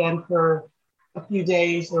down again for a few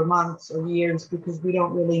days or months or years, because we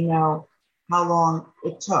don't really know how long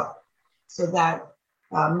it took. So that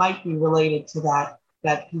might be related to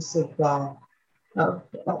that piece of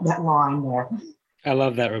that line there. I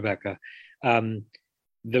love that, Rebecca.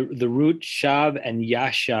 The root shav and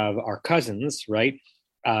yashav are cousins, right?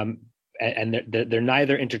 And they're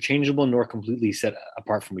neither interchangeable nor completely set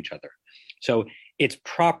apart from each other. So it's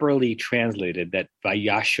properly translated that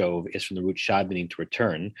vayashov is from the root shav, meaning to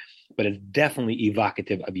return, but it's definitely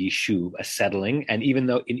evocative of yishuv, a settling. And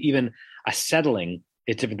even a settling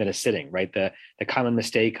is different than a sitting, right? The common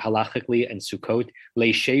mistake halachically in Sukkot,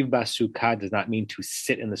 leishev b'sukkah does not mean to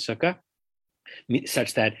sit in the sukkah.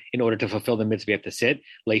 such that in order to fulfill the mitzvah, you have to sit.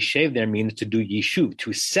 Leishev there means to do yishuv,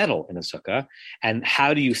 to settle in a sukkah. And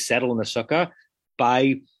how do you settle in a sukkah?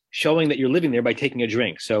 By showing that you're living there by taking a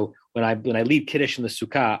drink. So when I lead kiddush in the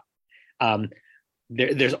sukkah,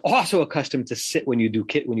 there's also a custom to sit when you do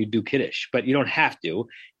kiddush, but you don't have to.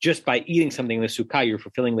 Just by eating something in the sukkah, you're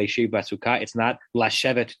fulfilling leishev basukkah. It's not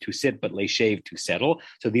lashevet to sit, but leishev to settle.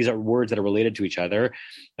 So these are words that are related to each other,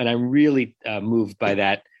 and I'm really moved by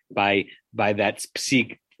that. By that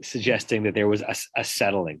psik suggesting that there was a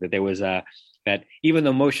settling, that there was that even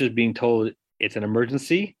though Moshe is being told it's an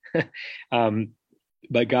emergency,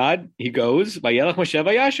 by God, he goes Vayelech Moshe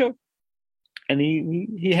Vayashav, and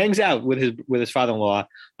he hangs out with his father-in-law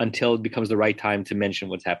until it becomes the right time to mention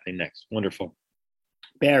what's happening next. Wonderful,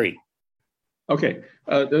 Barry. Okay,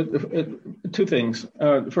 two things.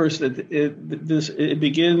 First, it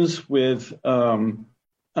begins with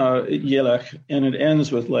Yelech and it ends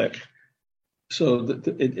with Lech. So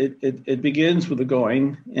it begins with the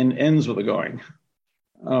going and ends with the going.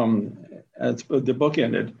 As the book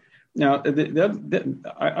ended. Now,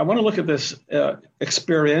 I want to look at this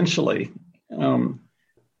experientially.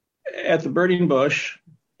 At the burning bush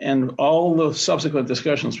and all the subsequent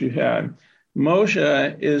discussions we've had,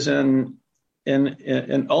 Moshe is in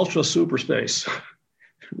ultra super space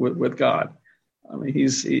with God. I mean,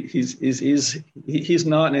 he's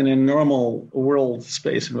not in a normal world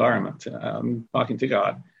space environment, talking to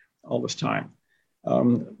God all this time.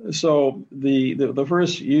 So the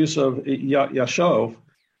first use of Yashov,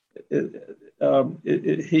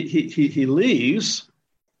 he leaves,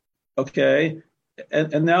 okay,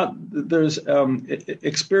 and now there's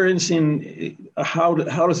experiencing how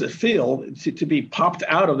does it feel to be popped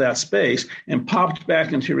out of that space and popped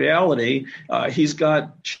back into reality. He's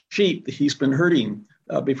got sheep that he's been herding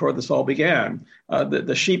before this all began.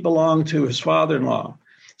 The sheep belong to his father-in-law.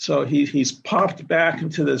 So he's popped back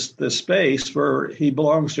into this space where he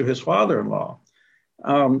belongs to his father-in-law.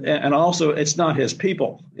 And also, it's not his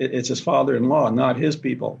people. It's his father-in-law, not his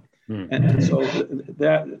people. And so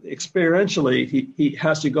that experientially, he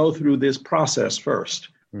has to go through this process first.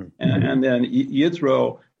 And then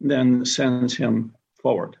Yitro then sends him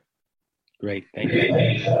forward. Great. Thank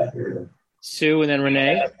you. Sue and then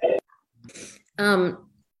Renee.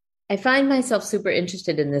 I find myself super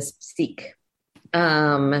interested in this psik.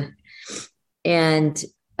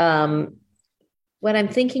 What I'm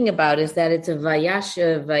thinking about is that it's a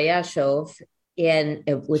Vayashov and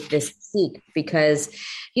with this psik, because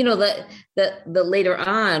the later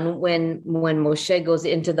on when Moshe goes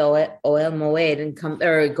into the Ohel Moed and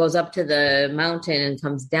goes up to the mountain and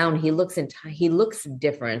comes down, he looks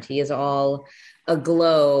different. He is all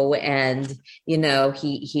aglow, and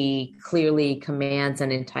he clearly commands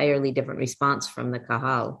an entirely different response from the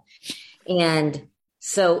Kahal. And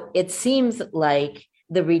so it seems like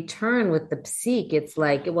the return with the psik, it's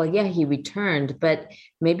like, well, yeah, he returned, but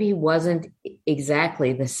maybe he wasn't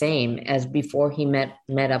exactly the same as before he met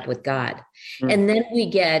up with God. And then we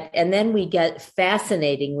get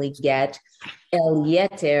fascinatingly El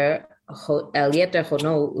Yeter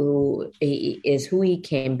Hono, who is who he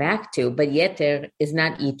came back to, but Yeter is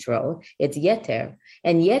not Yitro, it's Yeter.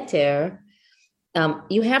 And Yeter,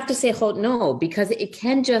 you have to say Hono, because it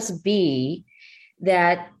can just be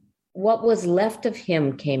that what was left of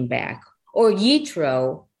him came back, or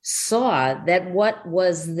Yitro saw that what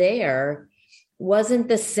was there wasn't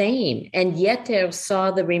the same, and Yeter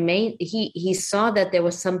saw the remain. He saw that there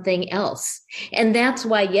was something else, and that's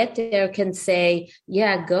why Yeter can say,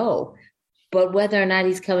 "Yeah, go," but whether or not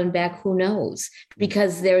he's coming back, who knows?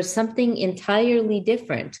 Because there's something entirely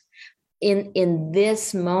different in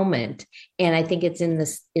this moment, and I think it's in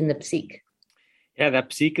the psik. Yeah, that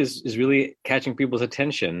psik is really catching people's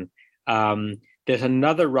attention. There's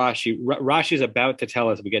another Rashi. Rashi is about to tell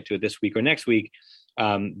us, if we get to it this week or next week,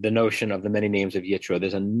 the notion of the many names of Yitro.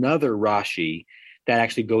 There's another Rashi that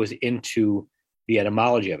actually goes into the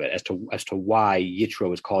etymology of it as to why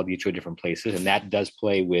Yitro is called Yitro in different places, and that does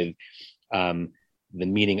play with the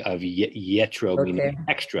meaning of Yetro, meaning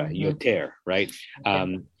extra, Yoter, right?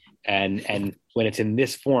 And when it's in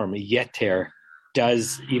this form, Yeter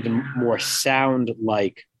does even more sound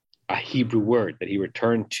like a Hebrew word, that he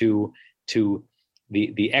returned to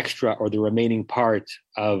the extra or the remaining part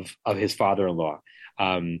of his father-in-law,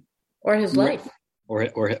 or his life,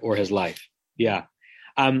 or his life. Yeah,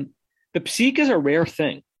 the psik is a rare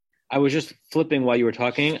thing. I was just flipping while you were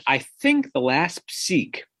talking. I think the last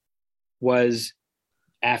psik was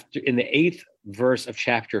in the 8th verse of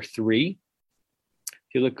chapter 3.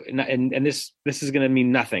 If you look, and this is going to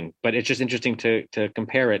mean nothing, but it's just interesting to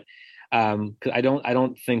compare it, because I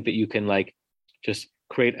don't think that you can just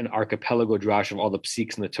create an archipelago drash of all the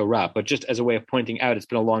psiks in the Torah. But just as a way of pointing out, it's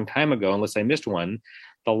been a long time ago, unless I missed one.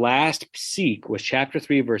 The last psik was chapter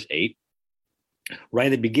 3, verse 8, right at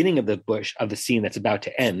the beginning of the bush, of the scene that's about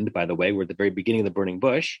to end, by the way. We're at the very beginning of the burning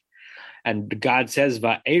bush. And God says,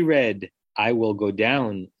 Va'ered, I will go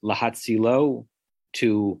down, lahatzilo,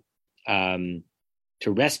 to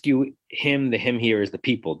rescue him. The him here is the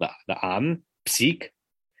people, the Am, psik.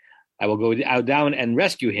 I will go down and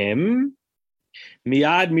rescue him.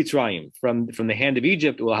 Miad Mitzrayim, from the hand of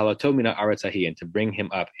Egypt, Halatomina Aratzahi, and to bring him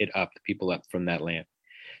up, the people up from that land.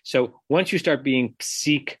 So once you start being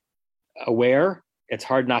psik aware, it's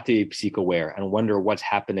hard not to be psik aware and wonder what's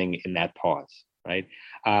happening in that pause, right?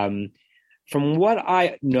 From what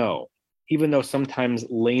I know, even though sometimes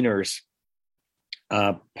laners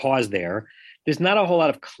pause there's not a whole lot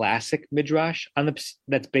of classic midrash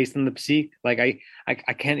that's based on the psik. Like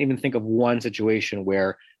I can't even think of one situation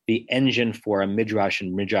where the engine for a midrash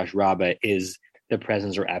and midrash rabbah is the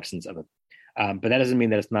presence or absence of it. But that doesn't mean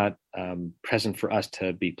that it's not present for us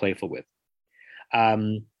to be playful with.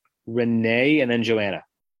 Renee and then Joanna.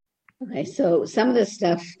 Okay, so some of the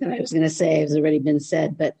stuff that I was going to say has already been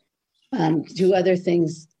said, but two other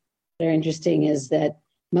things that are interesting is that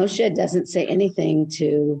Moshe doesn't say anything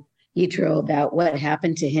to Yitro about what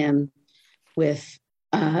happened to him with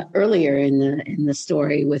earlier in the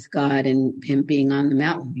story with God and him being on the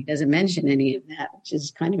mountain. He doesn't mention any of that, which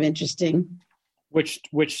is kind of interesting. Which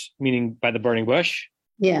meaning by the burning bush?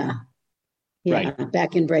 Yeah, right.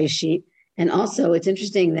 Back in Breshit. And also, it's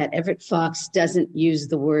interesting that Everett Fox doesn't use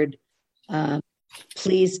the word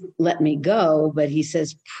please let me go, but he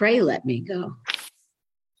says, pray let me go.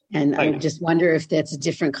 And I just wonder if that's a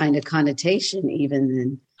different kind of connotation even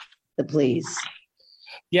than the please.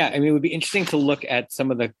 Yeah, I mean, it would be interesting to look at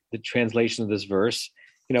some of the translation of this verse.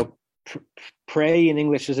 You know, pray in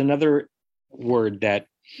English is another word that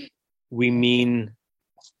we mean,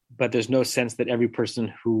 but there's no sense that every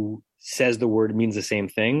person who says the word means the same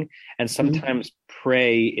thing. And sometimes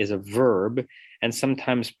pray is a verb, and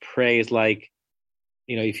sometimes pray is like,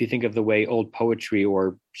 you know, if you think of the way old poetry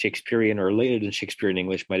or Shakespearean or later than Shakespearean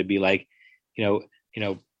English might be like, you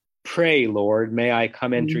know, pray, Lord, may I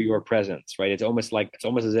come enter your presence, right? It's almost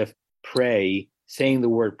as if pray, saying the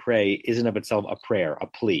word pray, isn't of itself a prayer, a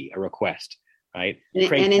plea, a request, right?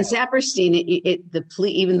 And in Saperstein, the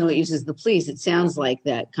plea, even though it uses the please, it sounds like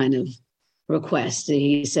that kind of request.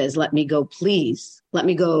 He says, let me go, please. Let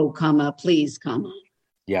me go, comma, please, comma.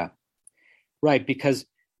 Yeah, right, because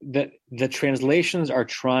the translations are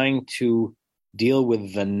trying to deal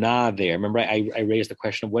with the na there. Remember, I raised the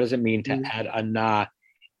question of what does it mean to add a na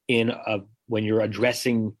when you're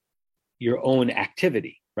addressing your own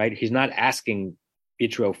activity, right? He's not asking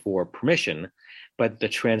Yitro for permission, but the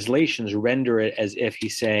translations render it as if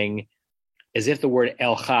he's saying, as if the word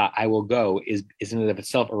elcha, I will go, is in and of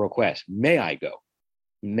itself a request. May I go?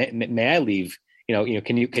 May I leave? You know,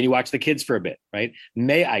 can you watch the kids for a bit, right?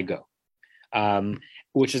 May I go?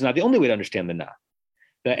 Which is not the only way to understand the na.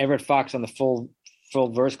 The Everett Fox on the full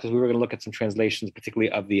verse, because we were going to look at some translations,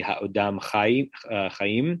 particularly of the Ha'odam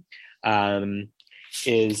Chaim,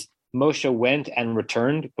 is Moshe went and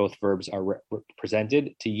returned. Both verbs are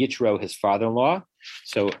presented to Yitro, his father-in-law.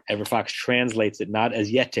 So Everett Fox translates it not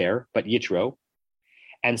as Yeter, but Yitro,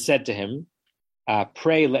 and said to him,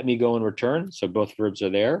 pray, let me go and return. So both verbs are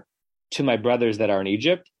there. To my brothers that are in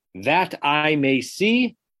Egypt, that I may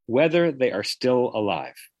see whether they are still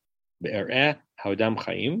alive. Ha'odam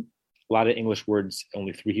Chaim. A lot of English words,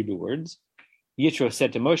 only 3 Hebrew words. Yitro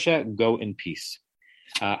said to Moshe, go in peace.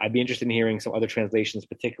 I'd be interested in hearing some other translations,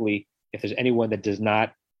 particularly if there's anyone that does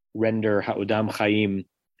not render Ha'odam Chaim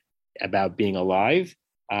about being alive,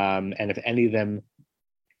 and if any of them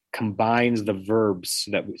combines the verbs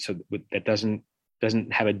that doesn't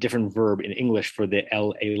have a different verb in English for the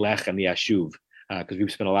el elech and the ashuv, because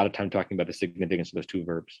we've spent a lot of time talking about the significance of those 2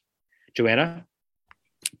 verbs. Joanna?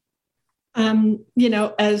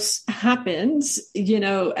 As happens,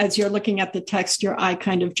 as you're looking at the text, your eye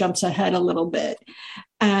kind of jumps ahead a little bit.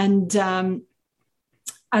 And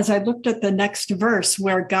as I looked at the next verse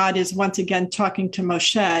where God is once again talking to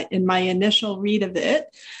Moshe, in my initial read of it,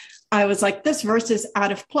 I was like, this verse is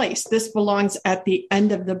out of place. This belongs at the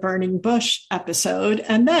end of the burning bush episode.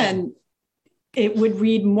 And then it would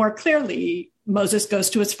read more clearly, Moses goes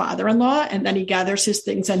to his father-in-law and then he gathers his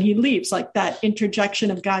things and he leaves. Like that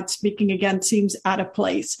interjection of God speaking again seems out of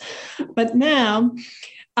place. But now,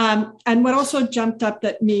 and what also jumped up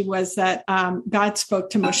at me was that God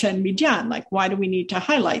spoke to Moshe and Midian. Like, why do we need to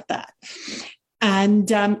highlight that? And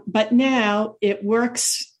but now it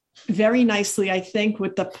works very nicely, I think,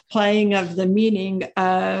 with the playing of the meaning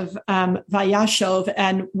of Vayashov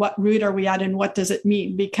and what root are we at and what does it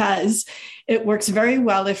mean? Because it works very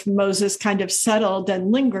well if Moses kind of settled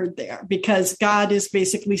and lingered there, because God is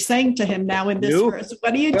basically saying to him now in this verse,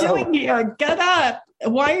 what are you doing here? Get up.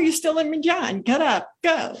 Why are you still in Midian? Get up,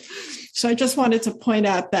 go. So I just wanted to point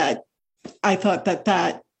out that I thought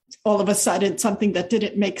that all of a sudden something that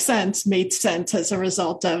didn't make sense made sense as a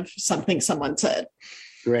result of something someone said.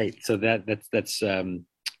 Great. So that's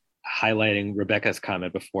highlighting Rebecca's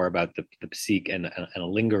comment before about the psik and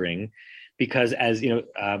lingering, because as you know,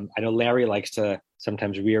 I know Larry likes to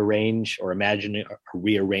sometimes rearrange or imagine a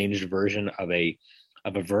rearranged version of a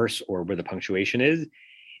verse or where the punctuation is.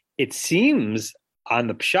 It seems on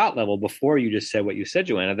the pshat level, before you just said what you said,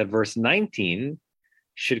 Joanna, that verse 19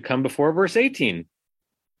 should come before verse 18,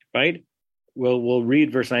 right? We'll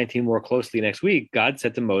read verse 19 more closely next week. God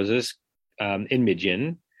said to Moses in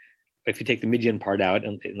Midian, if you take the Midian part out,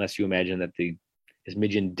 unless you imagine that is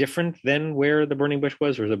Midian different than where the burning bush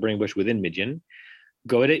was, or is the burning bush within Midian?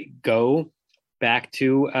 Go back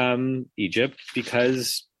to Egypt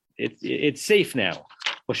because it's safe now.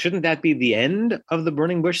 Well, shouldn't that be the end of the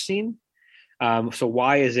burning bush scene? So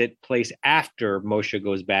why is it placed after Moshe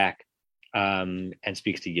goes back and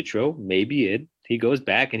speaks to Yitro? Maybe he goes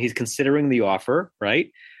back and he's considering the offer,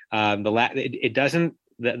 right? It doesn't.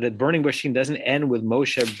 The burning bush scene doesn't end with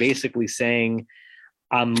Moshe basically saying,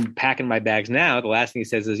 "I'm packing my bags now." The last thing he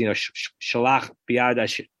says is, "Shalach biad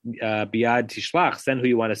tishlach." Send who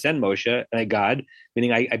you want to send, Moshe, God.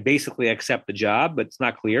 Meaning, I basically accept the job, but it's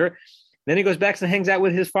not clear. Then he goes back and hangs out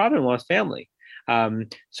with his father-in-law's family.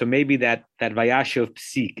 So maybe that Vayashov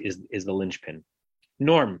psik is the linchpin.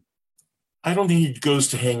 Norm, I don't think he goes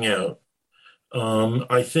to hang out.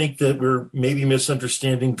 I think that we're maybe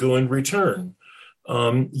misunderstanding go and return.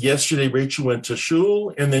 Yesterday, Rachel went to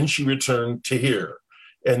shul and then she returned to here.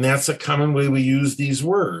 And that's a common way we use these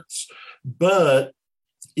words. But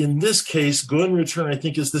in this case, go and return, I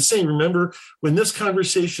think, is the same. Remember, when this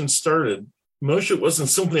conversation started, Moshe wasn't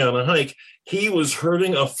simply on a hike. He was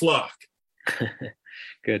herding a flock.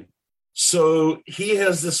 Good. So he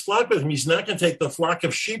has this flock with him. He's not going to take the flock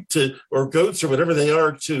of sheep or goats or whatever they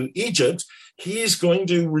are to Egypt. He's going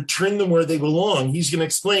to return them where they belong. He's going to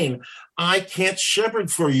explain, I can't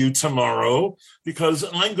shepherd for you tomorrow because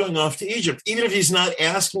I'm going off to Egypt. Even if he's not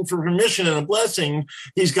asking for permission and a blessing,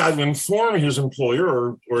 he's got to inform his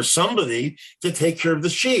employer or somebody to take care of the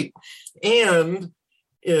sheep. And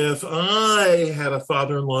if I had a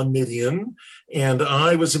father-in-law in Midian and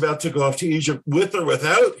I was about to go off to Egypt with or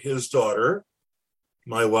without his daughter,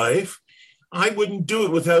 my wife, I wouldn't do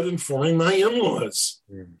it without informing my in-laws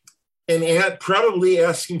and probably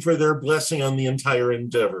asking for their blessing on the entire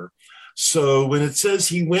endeavor. So when it says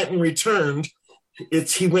he went and returned,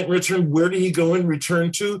 he went and returned. Where did he go and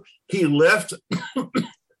return to? He left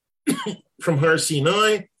from Har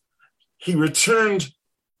Sinai. He returned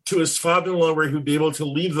to his father-in-law where he would be able to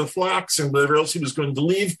leave the flocks and whatever else he was going to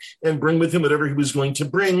leave and bring with him whatever he was going to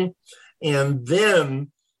bring. And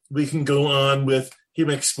then we can go on with him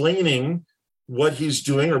explaining what he's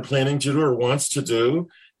doing or planning to do or wants to do.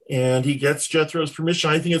 And he gets Jethro's permission.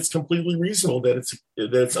 I think it's completely reasonable that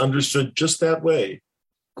it's understood just that way.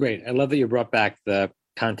 Great. I love that you brought back the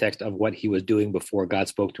context of what he was doing before God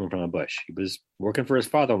spoke to him from a bush. He was working for his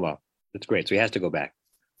father-in-law. That's great. So he has to go back.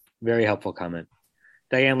 Very helpful comment.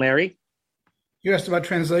 Diane, Larry? You asked about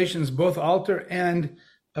translations. Both Alter and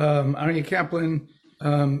Aryeh Kaplan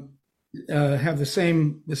have the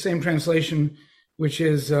same translation, which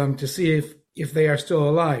is to see if they are still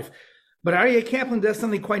alive. But Aryeh Kaplan does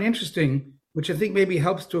something quite interesting, which I think maybe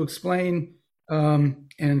helps to explain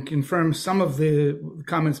and confirm some of the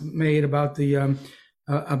comments made about the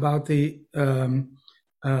Yelech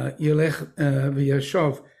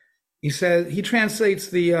v'Yashov. He says he translates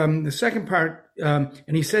the second part, and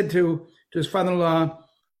he said to his father-in-law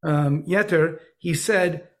Yeter, he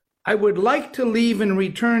said, "I would like to leave and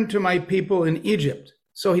return to my people in Egypt."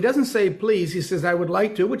 So he doesn't say please; he says, "I would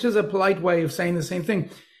like to," which is a polite way of saying the same thing.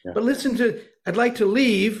 Yeah. But listen to, "I'd like to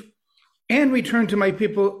leave and return to my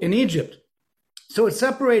people in Egypt." So it's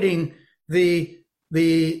separating the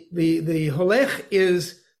holech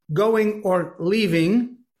is going or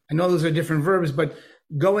leaving. I know those are different verbs, but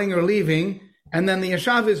going or leaving, and then the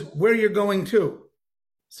yashav is where you're going to.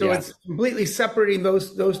 So It's completely separating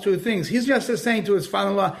those two things. He's just saying to his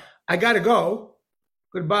father-in-law, "I got to go,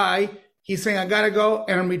 goodbye." He's saying, "I got to go,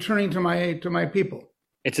 and I'm returning to my people."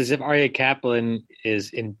 It's as if Aryeh Kaplan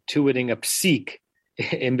is intuiting a psik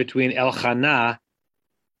in between Elchana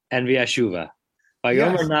and V'yashuva.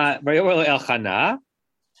 Vayomer Elchana,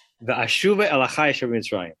 V'ashuva elachai asher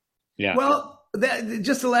b'Mitzrayim. Yeah. Well,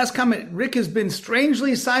 just the last comment. Rick has been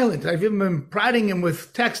strangely silent. I've even been prodding him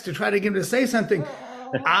with text to try to get him to say something.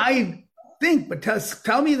 I think, but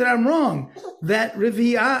tell me that I'm wrong, that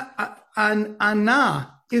Revi'ah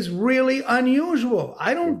Ana is really unusual.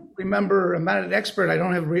 I don't remember, I'm not an expert, I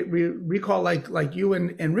don't have recall like you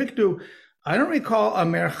and Rick do. I don't recall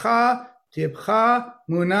Amercha, Tibcha,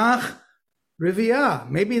 Munach, Revi'ah.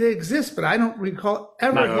 Maybe they exist, but I don't recall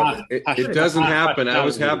ever. No, it doesn't happen. I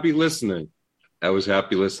was happy listening.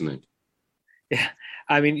 Yeah,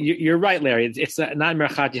 I mean, you're right, Larry. It's not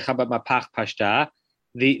Merchat Yicha, but Mapach Pashta.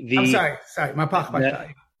 I'm sorry, Mapach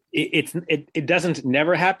Pashta. It doesn't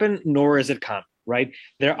never happen, nor is it common, right?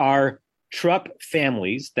 There are Trupp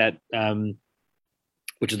families that,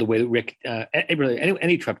 which is the way that Rick,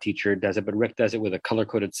 any Trupp teacher does it, but Rick does it with a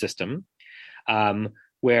color-coded system,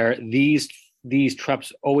 where these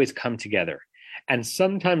Trupps always come together. And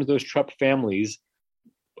sometimes those Trupp families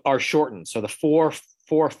are shortened. So the four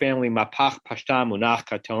family Mapach, Pashta, Munach,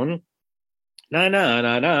 Katon, na na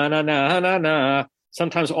na na na na na na.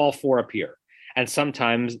 Sometimes all four appear, and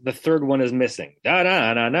sometimes the third one is missing. Da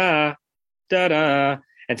da na na da da.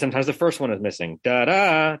 And sometimes the first one is missing. Da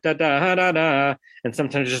da da da da da. And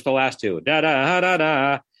sometimes just the last two. Da da da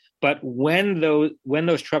da. But when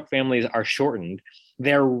those Trupp families are shortened,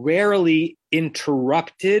 they're rarely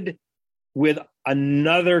interrupted with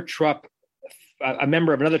another Trupp, a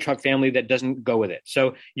member of another Trupp family that doesn't go with it.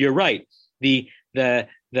 So you're right. In the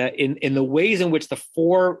ways in which the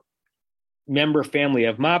four-member family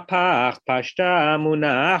of Mapach, Pashta,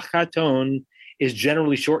 Munach, Katon is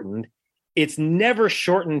generally shortened, it's never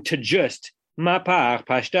shortened to just Mapach,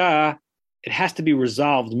 Pashta. It has to be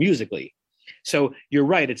resolved musically. So you're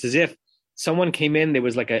right. It's as if someone came in. There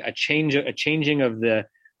was like a changing of the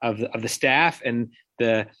staff, and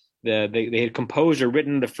they had composed or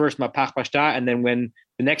written the first Mapach Pashta, and then when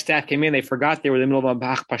the next staff came in, they forgot they were in the middle of a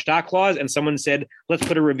Mapach Pashta clause, and someone said, "Let's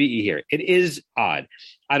put a Revi'i here." It is odd.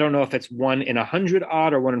 I don't know if it's 1 in 100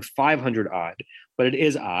 odd or 1 in 500 odd, but it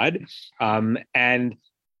is odd. And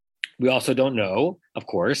we also don't know, of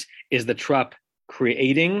course, is the Trupp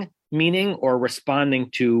creating meaning or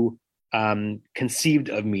responding to conceived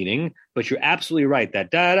of meaning? But you're absolutely right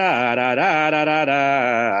that da da da da da da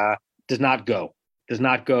da does not go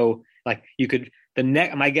like you could.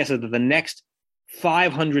 My guess is that the next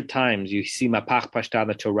 500 times you see Mapach Pashta in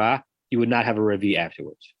the Torah, you would not have a Revi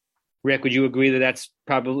afterwards. Rick, would you agree that that's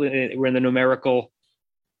probably, we're in the numerical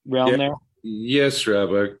realm there? Yes,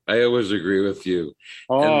 Rabbi. I always agree with you.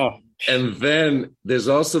 Oh. And then there's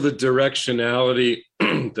also the directionality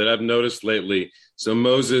that I've noticed lately. So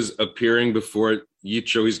Moses appearing before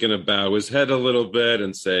Yitro, he's going to bow his head a little bit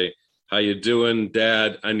and say, "How you doing,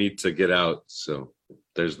 Dad? I need to get out." So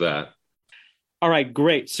there's that. All right,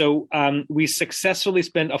 great. So we successfully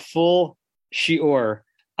spent a full shiur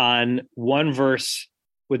on one verse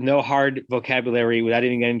with no hard vocabulary without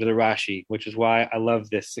even getting to the Rashi, which is why I love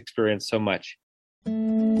this experience so much.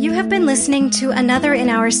 You have been listening to another in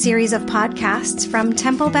our series of podcasts from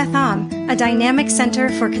Temple Beth Am, a dynamic center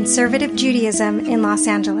for conservative Judaism in Los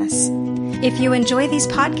Angeles. If you enjoy these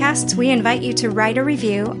podcasts, we invite you to write a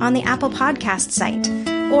review on the Apple Podcast site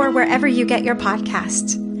or wherever you get your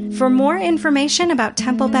podcasts. For more information about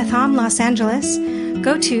Temple Beth Am Los Angeles,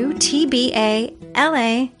 go to tbala.org.